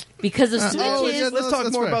 and because of Switches, oh, yeah, Let's talk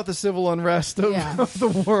that's more fair. about the civil unrest of, Yeah. of the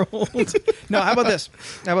world. No, how about this?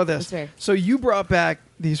 That's fair. So you brought back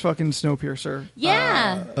these fucking Snowpiercer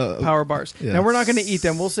yeah, power bars. Yeah. Now we're not going to eat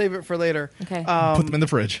them. We'll save it for later. okay, Put them in the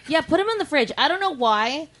fridge. yeah, put them in the fridge. I don't know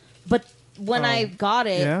why, but when I got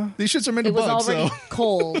it, Yeah. These shits are made it of was bugs, already so.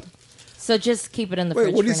 cold. So just keep it in the Wait,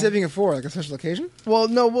 fridge. what are you for now. saving it for? Like a special occasion? Well,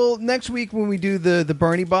 no. Well, next week when we do the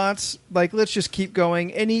Bernie bots, like let's just keep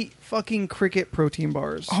going and eat fucking cricket protein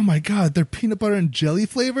bars. Oh my god, they're peanut butter and jelly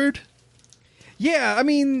flavored? Yeah, I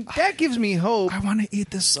mean that gives me hope. I want to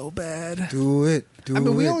eat this so bad. Do it. Do I mean,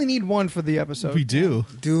 it. we only need one for the episode. We do.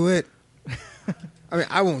 Do it. I mean,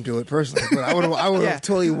 I won't do it personally, but I would Yeah.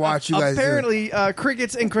 totally watch you guys Apparently,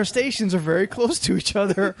 crickets and crustaceans are very close to each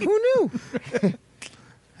other. do it. Who knew?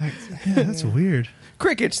 Yeah, that's weird.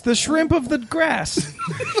 Crickets, the shrimp of the grass.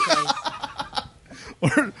 Or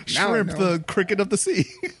Now I shrimp, know. the cricket of the sea.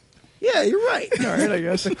 Yeah, you're right. All right, I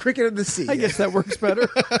guess. The cricket of the sea. I guess that works better.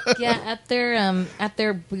 Yeah, at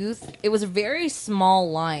their booth, it was a very small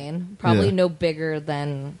line, probably Yeah. no bigger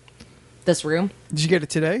than this room. Did you get it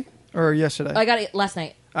today or yesterday? I got it last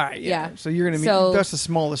night. All right, yeah. yeah. So you're gonna meet. So- That's the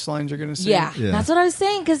smallest lines you're gonna see. Yeah, Yeah. that's what I was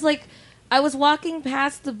saying. Because like, I was walking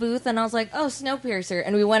past the booth and I was like, "Oh, Snowpiercer,"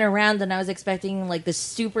 and we went around and I was expecting like this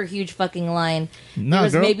super huge fucking line. No, there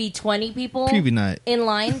was girl. maybe 20 people Preview night. in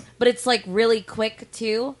line, but it's like really quick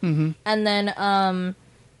too. Mm-hmm. And then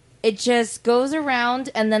it just goes around,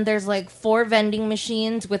 and then there's like 4 vending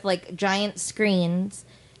machines with like giant screens,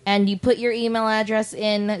 and you put your email address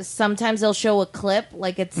in. Sometimes they'll show a clip,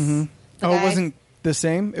 like it's. the Oh, it guy- wasn't the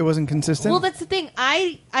same. It wasn't consistent. Well, that's the thing.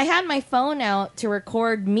 I had my phone out to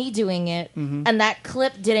record me doing it, and that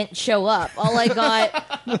clip didn't show up. All I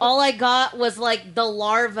got was like the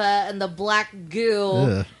larva and the black goo,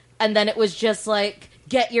 Ugh. and then it was just like,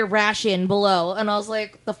 "Get your ration below," and I was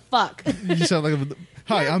like, "The fuck." You sound like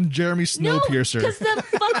hi, I'm Jeremy Snowpiercer. because the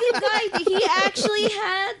fucking guy, he actually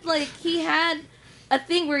had a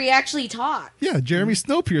thing where he actually talked. Yeah, Jeremy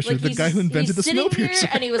Snowpiercer, the he's- guy who invented the he's sitting there, Snowpiercer.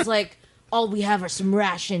 and he was like, "All we have are some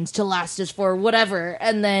rations to last us for whatever,"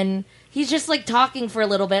 and then he's just like talking for a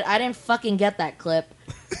little bit. I didn't fucking get that clip,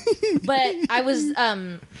 but I was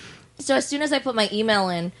so as soon as I put my email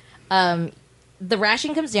in, the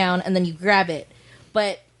ration comes down and then you grab it,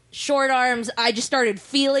 but short arms, I just started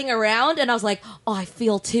feeling around and I was like, "Oh, I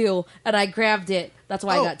feel 2," and I grabbed it. That's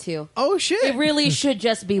why I got 2. Oh shit! It really should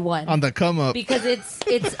just be 1 On the come up. because it's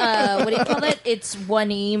what do you call it? It's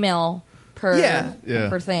 1 email per Yeah. Yeah.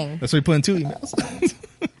 per thing. That's why you put in 2 emails.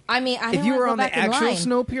 I mean, I if don't you wanna were go on the back in actual line.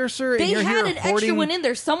 Snowpiercer, They and you're had here an hoarding, extra one in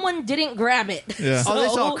there. Someone didn't grab it. Yeah. Oh, they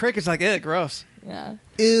saw So- crickets like, gross. Yeah.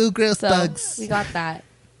 Ew, gross So bugs. we got that.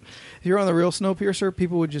 If you're on the real Snowpiercer,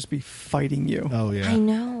 people would just be fighting you Oh yeah. I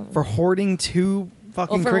know. for hoarding 2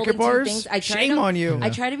 fucking for cricket holding two bars. things. I try Shame to- on you. I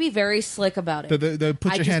try to be very slick about it. They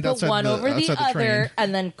put I your just hand put outside one the, over the outside the other train.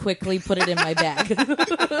 and then quickly put it in my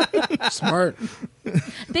bag. Smart.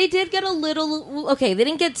 They did get a little... Okay, they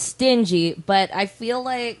didn't get stingy, but I feel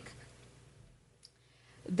like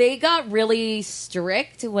they got really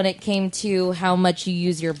strict when it came to how much you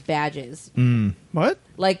use your badges. What?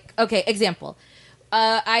 Like, okay, example.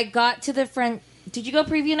 I got to the front... Did you go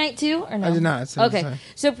preview night too, or no? I did not, so Okay, sorry.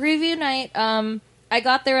 so preview night, I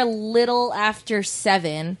got there a little after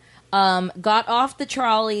 7, got off the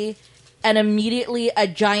trolley, and immediately a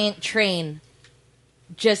giant train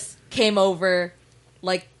just came over,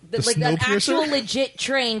 like an Snowpiercer? actual legit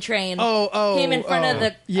train. Oh, came in front of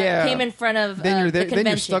the yeah. came in front of Then you're the there. convention.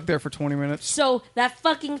 Then you're stuck there for 20 minutes. So that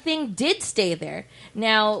fucking thing did stay there.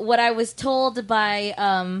 Now, what I was told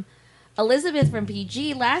by Elizabeth from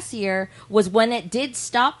PG last year was when it did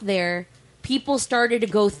stop there, people started to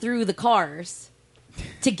go through the cars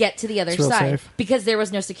to get to the other It's real side safe. because there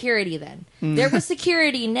was no security then. There was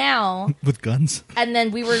security now, With guns. and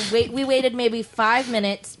then we waited maybe 5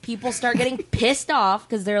 minutes. People start getting pissed off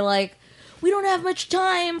because they're like, "We don't have much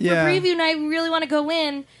time for Yeah. preview night. We really want to go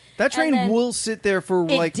in." That train And then- will sit there for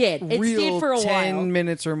It like did. It real stayed for a 10 while.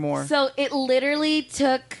 minutes or more. So it literally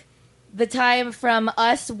took the time from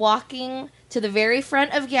us walking to the very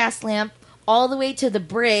front of Gaslamp all the way to the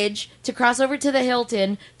bridge to cross over to the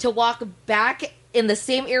Hilton to walk back in the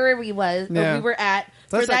same area we Yeah. were at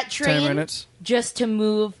So for that's like that 10 train minutes. just to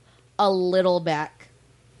move a little back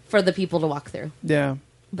for the people to walk through. Yeah.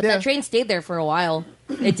 But Yeah. that train stayed there for a while.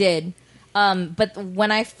 It did. But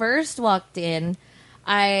when I first walked in,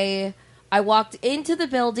 I walked into the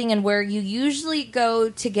building, and where you usually go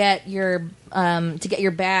to get your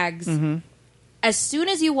bags. Mm-hmm. As soon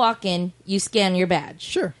as you walk in, you scan your badge.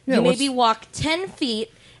 Sure. Yeah, you what's- maybe walk 10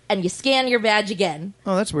 feet, and you scan your badge again.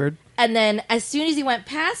 Oh, that's weird. And then as soon as you went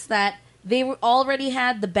past that, they already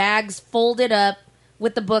had the bags folded up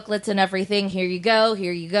with the booklets and everything. Here you go,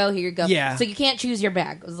 here you go, here you go. Yeah. So you can't choose your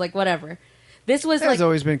bag. It was like, whatever. This was It's like...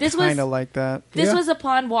 always been this kind of was- like that. This Yeah. was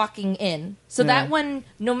upon walking in. So Yeah. that one,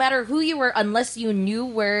 no matter who you were, unless you knew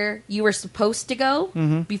where you were supposed to go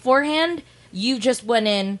Mm-hmm. beforehand, you just went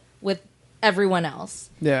in with everyone else.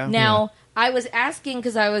 Yeah. Now, I was asking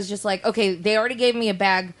because I was just like, okay, they already gave me a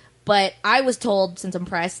bag, but I was told, since I'm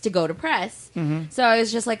press, to go to press. Mm-hmm. So I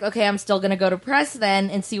was just like, okay, I'm still going to go to press then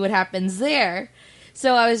and see what happens there.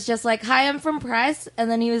 So I was just like, hi, I'm from press. And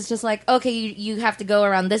then he was just like, okay, you have to go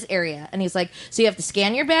around this area. And he's like, so you have to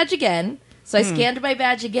scan your badge again. So I scanned my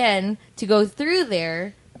badge again to go through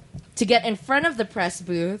there to get in front of the press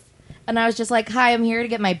booth. And I was just like, hi, I'm here to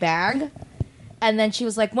get my bag. And then she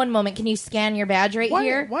was like, one moment, can you scan your badge right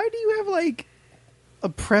here? Why do you have like a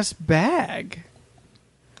press bag?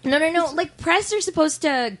 No. Like, press are supposed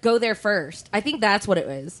to go there first. I think that's what it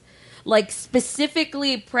was. Like,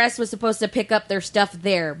 specifically, press was supposed to pick up their stuff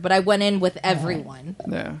there, but I went in with everyone.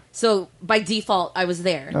 Yeah. So, by default, I was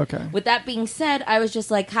there. Okay. With that being said, I was just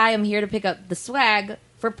like, hi, I'm here to pick up the swag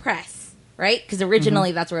for press, right? Because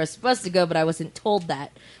originally that's where I was supposed to go, but I wasn't told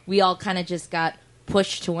that. We all kind of just got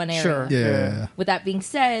pushed to one area. Sure. Yeah. With that being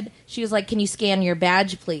said, she was like, can you scan your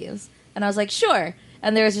badge, please? And I was like, sure.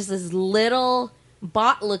 And there was just this little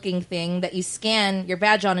bot-looking thing that you scan your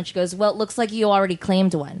badge on, and she goes, well, it looks like you already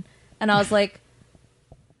claimed one. And I was like,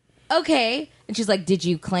 okay. And she's like, did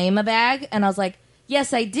you claim a bag? And I was like,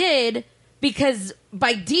 yes, I did, because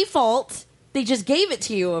by default, they just gave it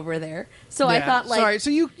to you over there. So I Yeah. thought, like, Sorry, so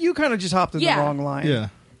you kind of just hopped in Yeah. the wrong line. Yeah.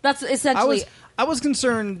 that's essentially... I was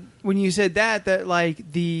concerned when you said that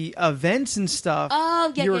like the events and stuff.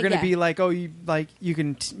 Oh, yeah, you were yeah, going to yeah. be like, oh, you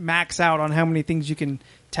can max out on how many things you can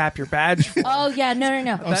tap your badge for. Oh, yeah, no.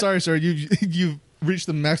 I'm sorry, sir. You've reached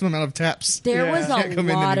the maximum amount of taps. There Yeah. was Can't a come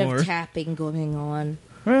in lot anymore. of tapping going on.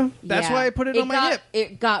 Well, that's Yeah. why I put it on my got, hip.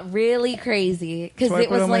 It got really crazy because That's why I it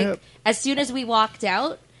put it was on my like hip. as soon as we walked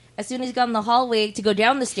out, as soon as you got in the hallway to go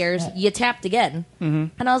down the stairs, you tapped again,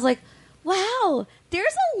 and I was like, "Wow,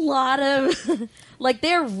 there's a lot of like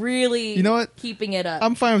they're really You know what? keeping it up."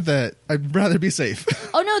 I'm fine with that. I'd rather be safe.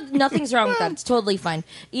 Oh no, nothing's wrong with that. It's totally fine.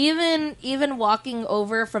 Even walking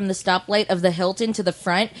over from the stoplight of the Hilton to the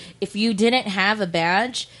front, if you didn't have a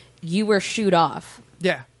badge, you were shooed off.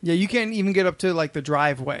 Yeah, you can't even get up to like the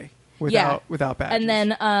driveway without badges. And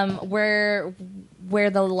then where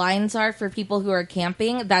the lines are for people who are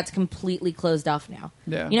camping, that's completely closed off now.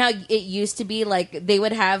 Yeah. You know how it used to be like they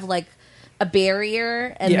would have like a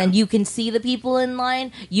barrier and then you can see the people in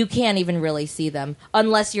line, you can't even really see them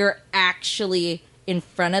unless you're actually in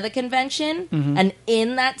front of the convention and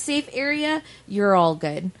in that safe area. You're all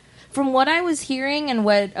good. From what I was hearing and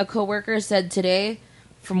what a coworker said today,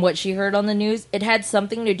 from what she heard on the news, it had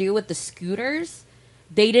something to do with the scooters.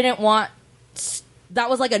 They didn't want. That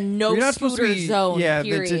was like a no scooter zone. Yeah,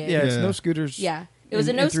 period. it's no scooters. Yeah, it was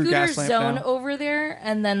a no scooter zone over there,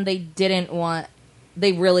 and then they didn't want.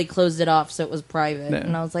 They really closed it off, so it was private.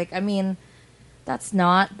 And I was like, I mean, that's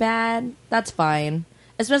not bad. That's fine,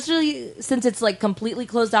 especially since it's like completely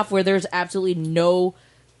closed off, where there's absolutely no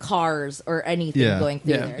cars or anything going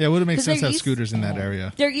through there. Yeah, it would make sense to have scooters in that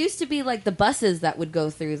area. There used to be like the buses that would go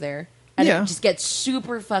through there, and it just gets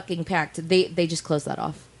super fucking packed. They just closed that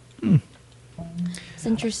off. It's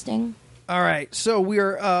interesting. All right, so we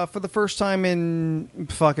are for the first time in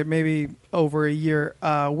maybe over a year.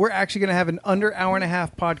 We're actually going to have an under hour and a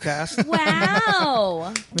half podcast.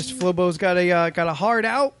 Wow, Mr. Flobo's got a hard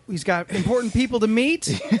out. He's got important people to meet.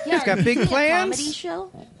 He's got big plans. Comedy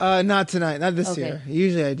show? Not tonight. Not this year.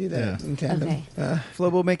 Usually I do that in tandem. Okay.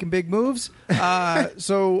 Flobo making big moves.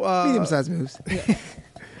 So Medium-sized moves.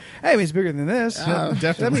 Hey, he's bigger than this.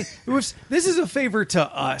 Definitely. This is a favor to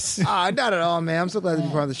us. Not at all, man. I'm so glad to be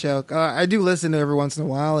part of the show. I do listen to it every once in a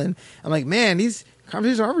while, and I'm like, man, these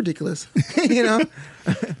conversations are ridiculous. You know?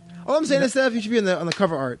 All I'm saying is, Steph, you should be on the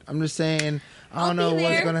cover art. I'm just saying, I don't know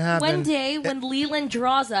what's going to happen. One day when Leland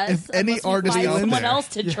draws us, If any artist find out someone there- else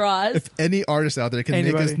to draw us. If any artist out there can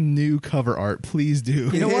make us new cover art, please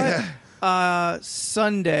do. You know what?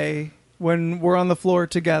 Sunday when we're on the floor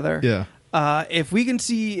together. Yeah. If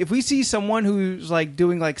we see someone who's like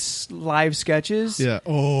doing like live sketches, Yeah.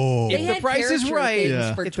 Oh. They If the had price is character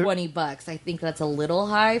right, things for $20. I think that's a little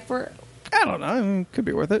high for. I don't know. I mean, could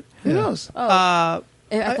be worth it. Who knows? I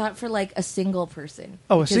thought for like a single person.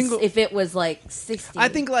 Oh, a single- If it was like 60, I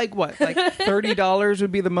think like what, like $30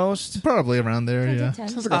 would be the most. Probably around there, yeah.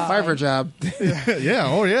 Sounds like a Fiverr job. Yeah,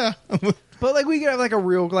 oh yeah. But like we could have like a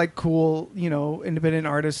real like cool, independent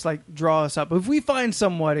artist like draw us up. If we find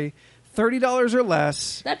somebody $30 or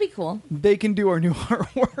less, that'd be cool. they can do our new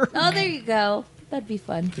artwork. Oh, there you go. That'd be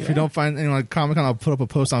fun. If you don't find anyone like Comic-Con, I'll put up a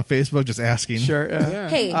post on Facebook just asking. Sure.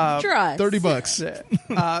 Hey, draw us.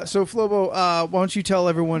 $30. So Flobo, why don't you tell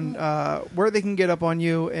everyone where they can get up on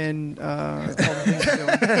you and all the things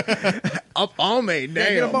you're doing. Up on me,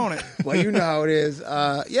 damn. Get up on it. Well, you know how it is.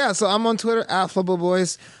 So I'm on Twitter at Flobo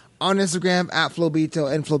Boyce, on Instagram at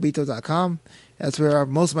Flobito and Flobito.com. That's where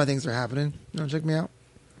most of my things are happening. Check me out.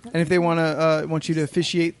 And if they want you to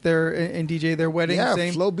officiate and DJ their wedding,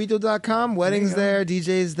 same. Flobito.com, weddings there,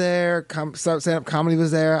 DJs there, stand-up comedy was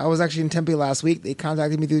there. I was actually in Tempe last week. They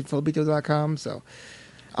contacted me through Flobito.com, so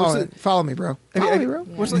follow me, bro. Follow me, bro.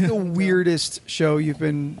 What's like the weirdest show you've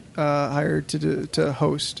been hired to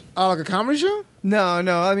host? Like a comedy show? No.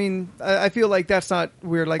 I mean, I feel like that's not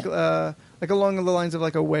weird. Like along the lines of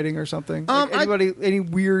like a wedding or something. Like any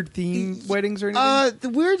weird theme weddings or anything? The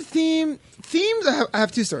weird themes. I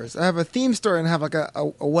have two stories. I have a theme story and I have like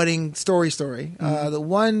a wedding story. The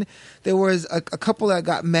one, there was a couple that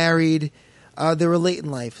got married. They were late in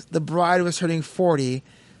life. The bride was turning 40,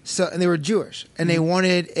 and they were Jewish, and they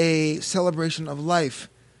wanted a celebration of life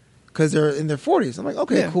because they're in their 40s. I'm like,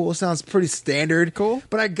 okay, cool. Sounds pretty standard. Cool.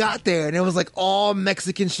 But I got there, and it was like all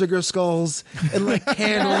Mexican sugar skulls and like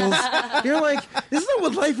candles. You're like, this is not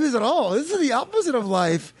what life is at all. This is the opposite of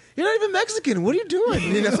life. You're not even Mexican. What are you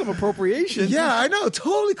doing? Some appropriation. Yeah, I know.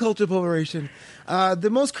 Totally cultural appropriation. The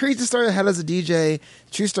most crazy story I had as a DJ,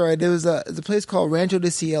 true story. There was a place called Rancho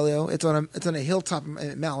de Cielo. It's on a hilltop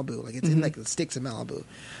in Malibu. Like it's in like the sticks of Malibu.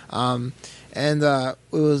 And it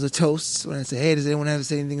was a toast. When I said, "Hey, does anyone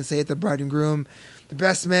have anything to say at the bride and groom?" The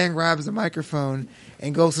best man grabs the microphone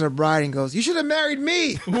and goes to the bride and goes, "You should have married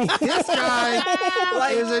me." This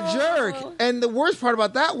guy is a jerk. And the worst part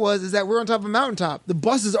about that is that we're on top of a mountaintop. The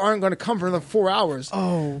buses aren't going to come for another 4 hours.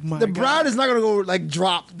 Oh my! The bride is not going to go like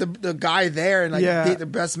drop the guy there and date the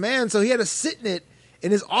best man. So he had to sit in it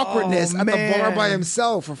in his awkwardness at the bar by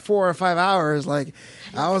himself for 4 or 5 hours. Like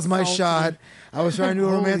that was my shot. I was trying to do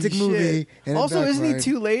a romantic movie. And also, isn't he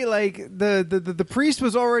too late? Like the priest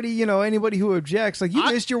was already, anybody who objects, like you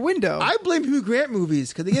missed your window. I blame Hugh Grant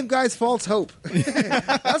movies because they give guys false hope.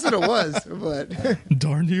 That's what it was. But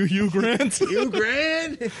darn you, Hugh Grant. Hugh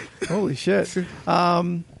Grant. Holy shit. All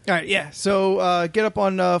right, yeah. So get up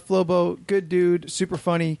on Flobo. Good dude, super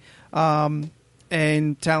funny.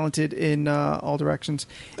 And talented in all directions.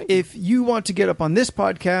 If you want to get up on this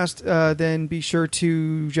podcast, then be sure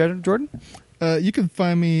to Jordan. You can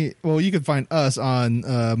find me. Well, you can find us on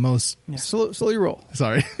most. Yeah, slowly roll.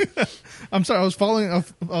 Sorry, I'm sorry. I was following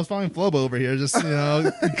Flobo over here. Just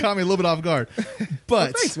it caught me a little bit off guard.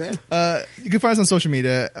 But thanks, man. You can find us on social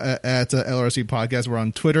media at LRC Podcast. We're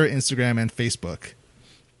on Twitter, Instagram, and Facebook.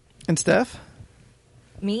 And Steph?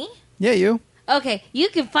 Me? Yeah, you. Okay, you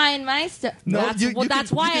can find my stuff. No,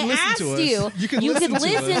 That's why I asked you. You can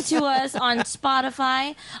listen to us on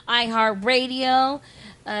Spotify, iHeartRadio,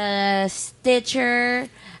 Stitcher,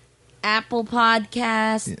 Apple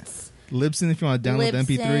Podcasts. Libsyn if you want to download the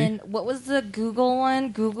MP3. What was the Google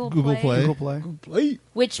one? Google Play. Google Play.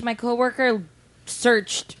 Which my coworker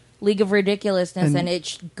searched League of Ridiculousness,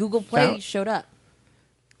 and Google Play showed up.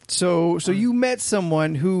 So you met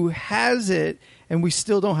someone who has it, and we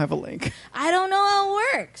still don't have a link. I don't know how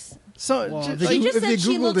it works. So She just said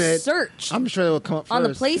she looked search I'm sure it will come up first. on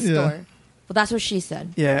the Play Store. Yeah. Well, that's what she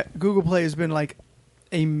said. yeah, Google Play has been like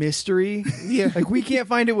a mystery. Yeah. Like we can't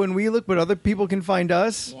find it when we look, but other people can find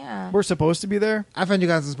us. Yeah. We're supposed to be there. I found you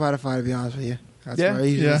guys on Spotify, to be honest with you. That's Yeah? where I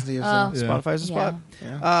usually Yeah. listen to your stuff. Yeah. Spotify is a spot.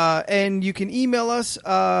 Yeah. And you can email us.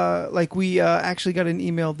 Like we actually got an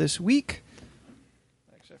email this week.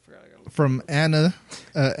 Actually, I forgot. From Anna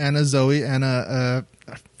Zoe, Anna.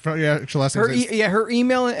 Your actual last name. Her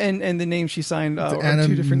email and the name she signed are Anna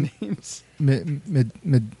two different names.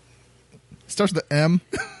 Starts with the M.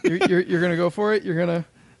 You're gonna go for it. You're gonna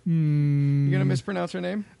mispronounce her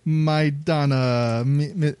name.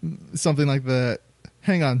 Maidana, something like that.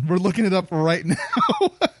 Hang on, we're looking it up right now.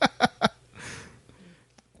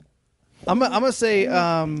 I'm gonna say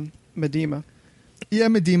Medema. Yeah,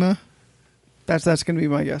 Medema. That's gonna be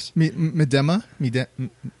my guess. Medema,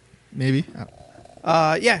 maybe.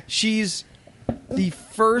 Yeah, she's the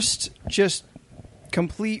first just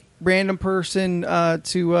complete random person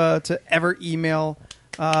to ever email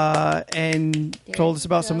and told us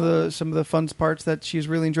about some of the fun parts that she's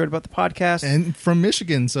really enjoyed about the podcast. And from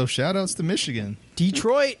Michigan, so shout outs to Michigan.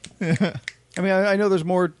 Detroit. I mean, I know there's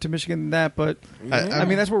more to Michigan than that, but I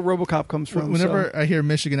mean that's where RoboCop comes from. Whenever I hear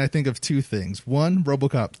Michigan, I think of two things: one,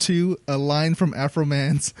 RoboCop; two, a line from Afro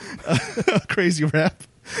Man's Crazy Rap.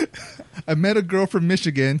 I met a girl from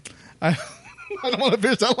Michigan. I don't want to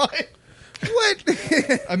finish that line. What?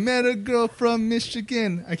 I met a girl from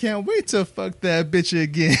Michigan. I can't wait to fuck that bitch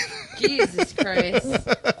again. Jesus Christ.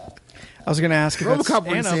 I was going to ask if RoboCop that's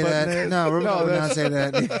wouldn't Anna, say but that. No, RoboCop would not say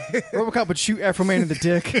that. RoboCop would shoot Afro Man in the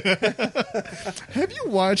dick. Have you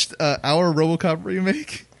watched our RoboCop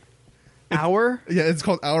remake? Our? Yeah, it's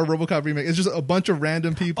called Our RoboCop Remake. It's just a bunch of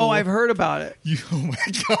random people. Oh, I've heard about it. Oh my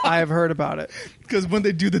god! I've heard about it. Because when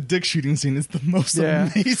they do the dick shooting scene, it's the most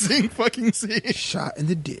amazing fucking scene. Shot in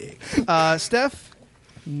the dick. Steph,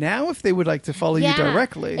 now if they would like to follow you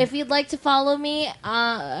directly. If you'd like to follow me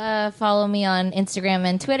on Instagram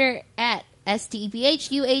and Twitter at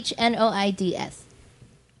STEPHUHNOIDS.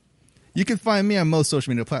 You can find me on most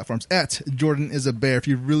social media platforms at Jordan is a Bear. If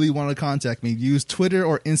you really want to contact me, use Twitter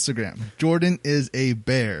or Instagram. Jordan is a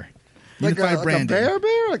Bear. You Like can find a Brandon.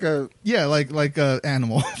 bear? Like a... Yeah, like a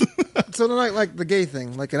animal. So like the gay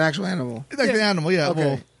thing, like an actual animal. Like the animal, yeah. Okay.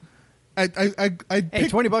 Well, I hey,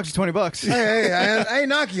 picked, $20 is $20. Hey, I ain't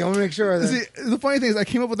knocking you. I want to make sure that... See, the funny thing is, I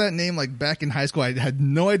came up with that name like back in high school. I had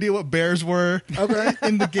no idea what bears were, Okay.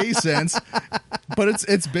 in the gay sense, but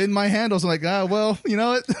it's been my handle. So I'm like, well, you know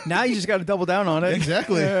what? Now you just got to double down on it.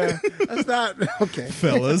 Exactly, That's not... Okay.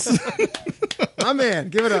 fellas. My man,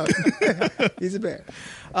 give it up. He's a bear.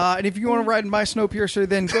 And if you want to ride in my Snowpiercer,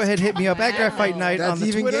 then go ahead, hit me up at Graphite Night on That's the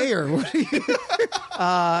even Twitter. gayer. What are you...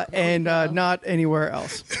 And not anywhere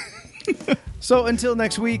else. So until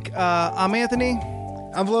next week, I'm Anthony.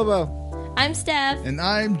 I'm Flobo. I'm Steph. And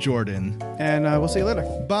I'm Jordan. And we'll see you later.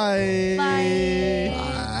 Bye.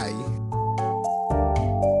 Bye.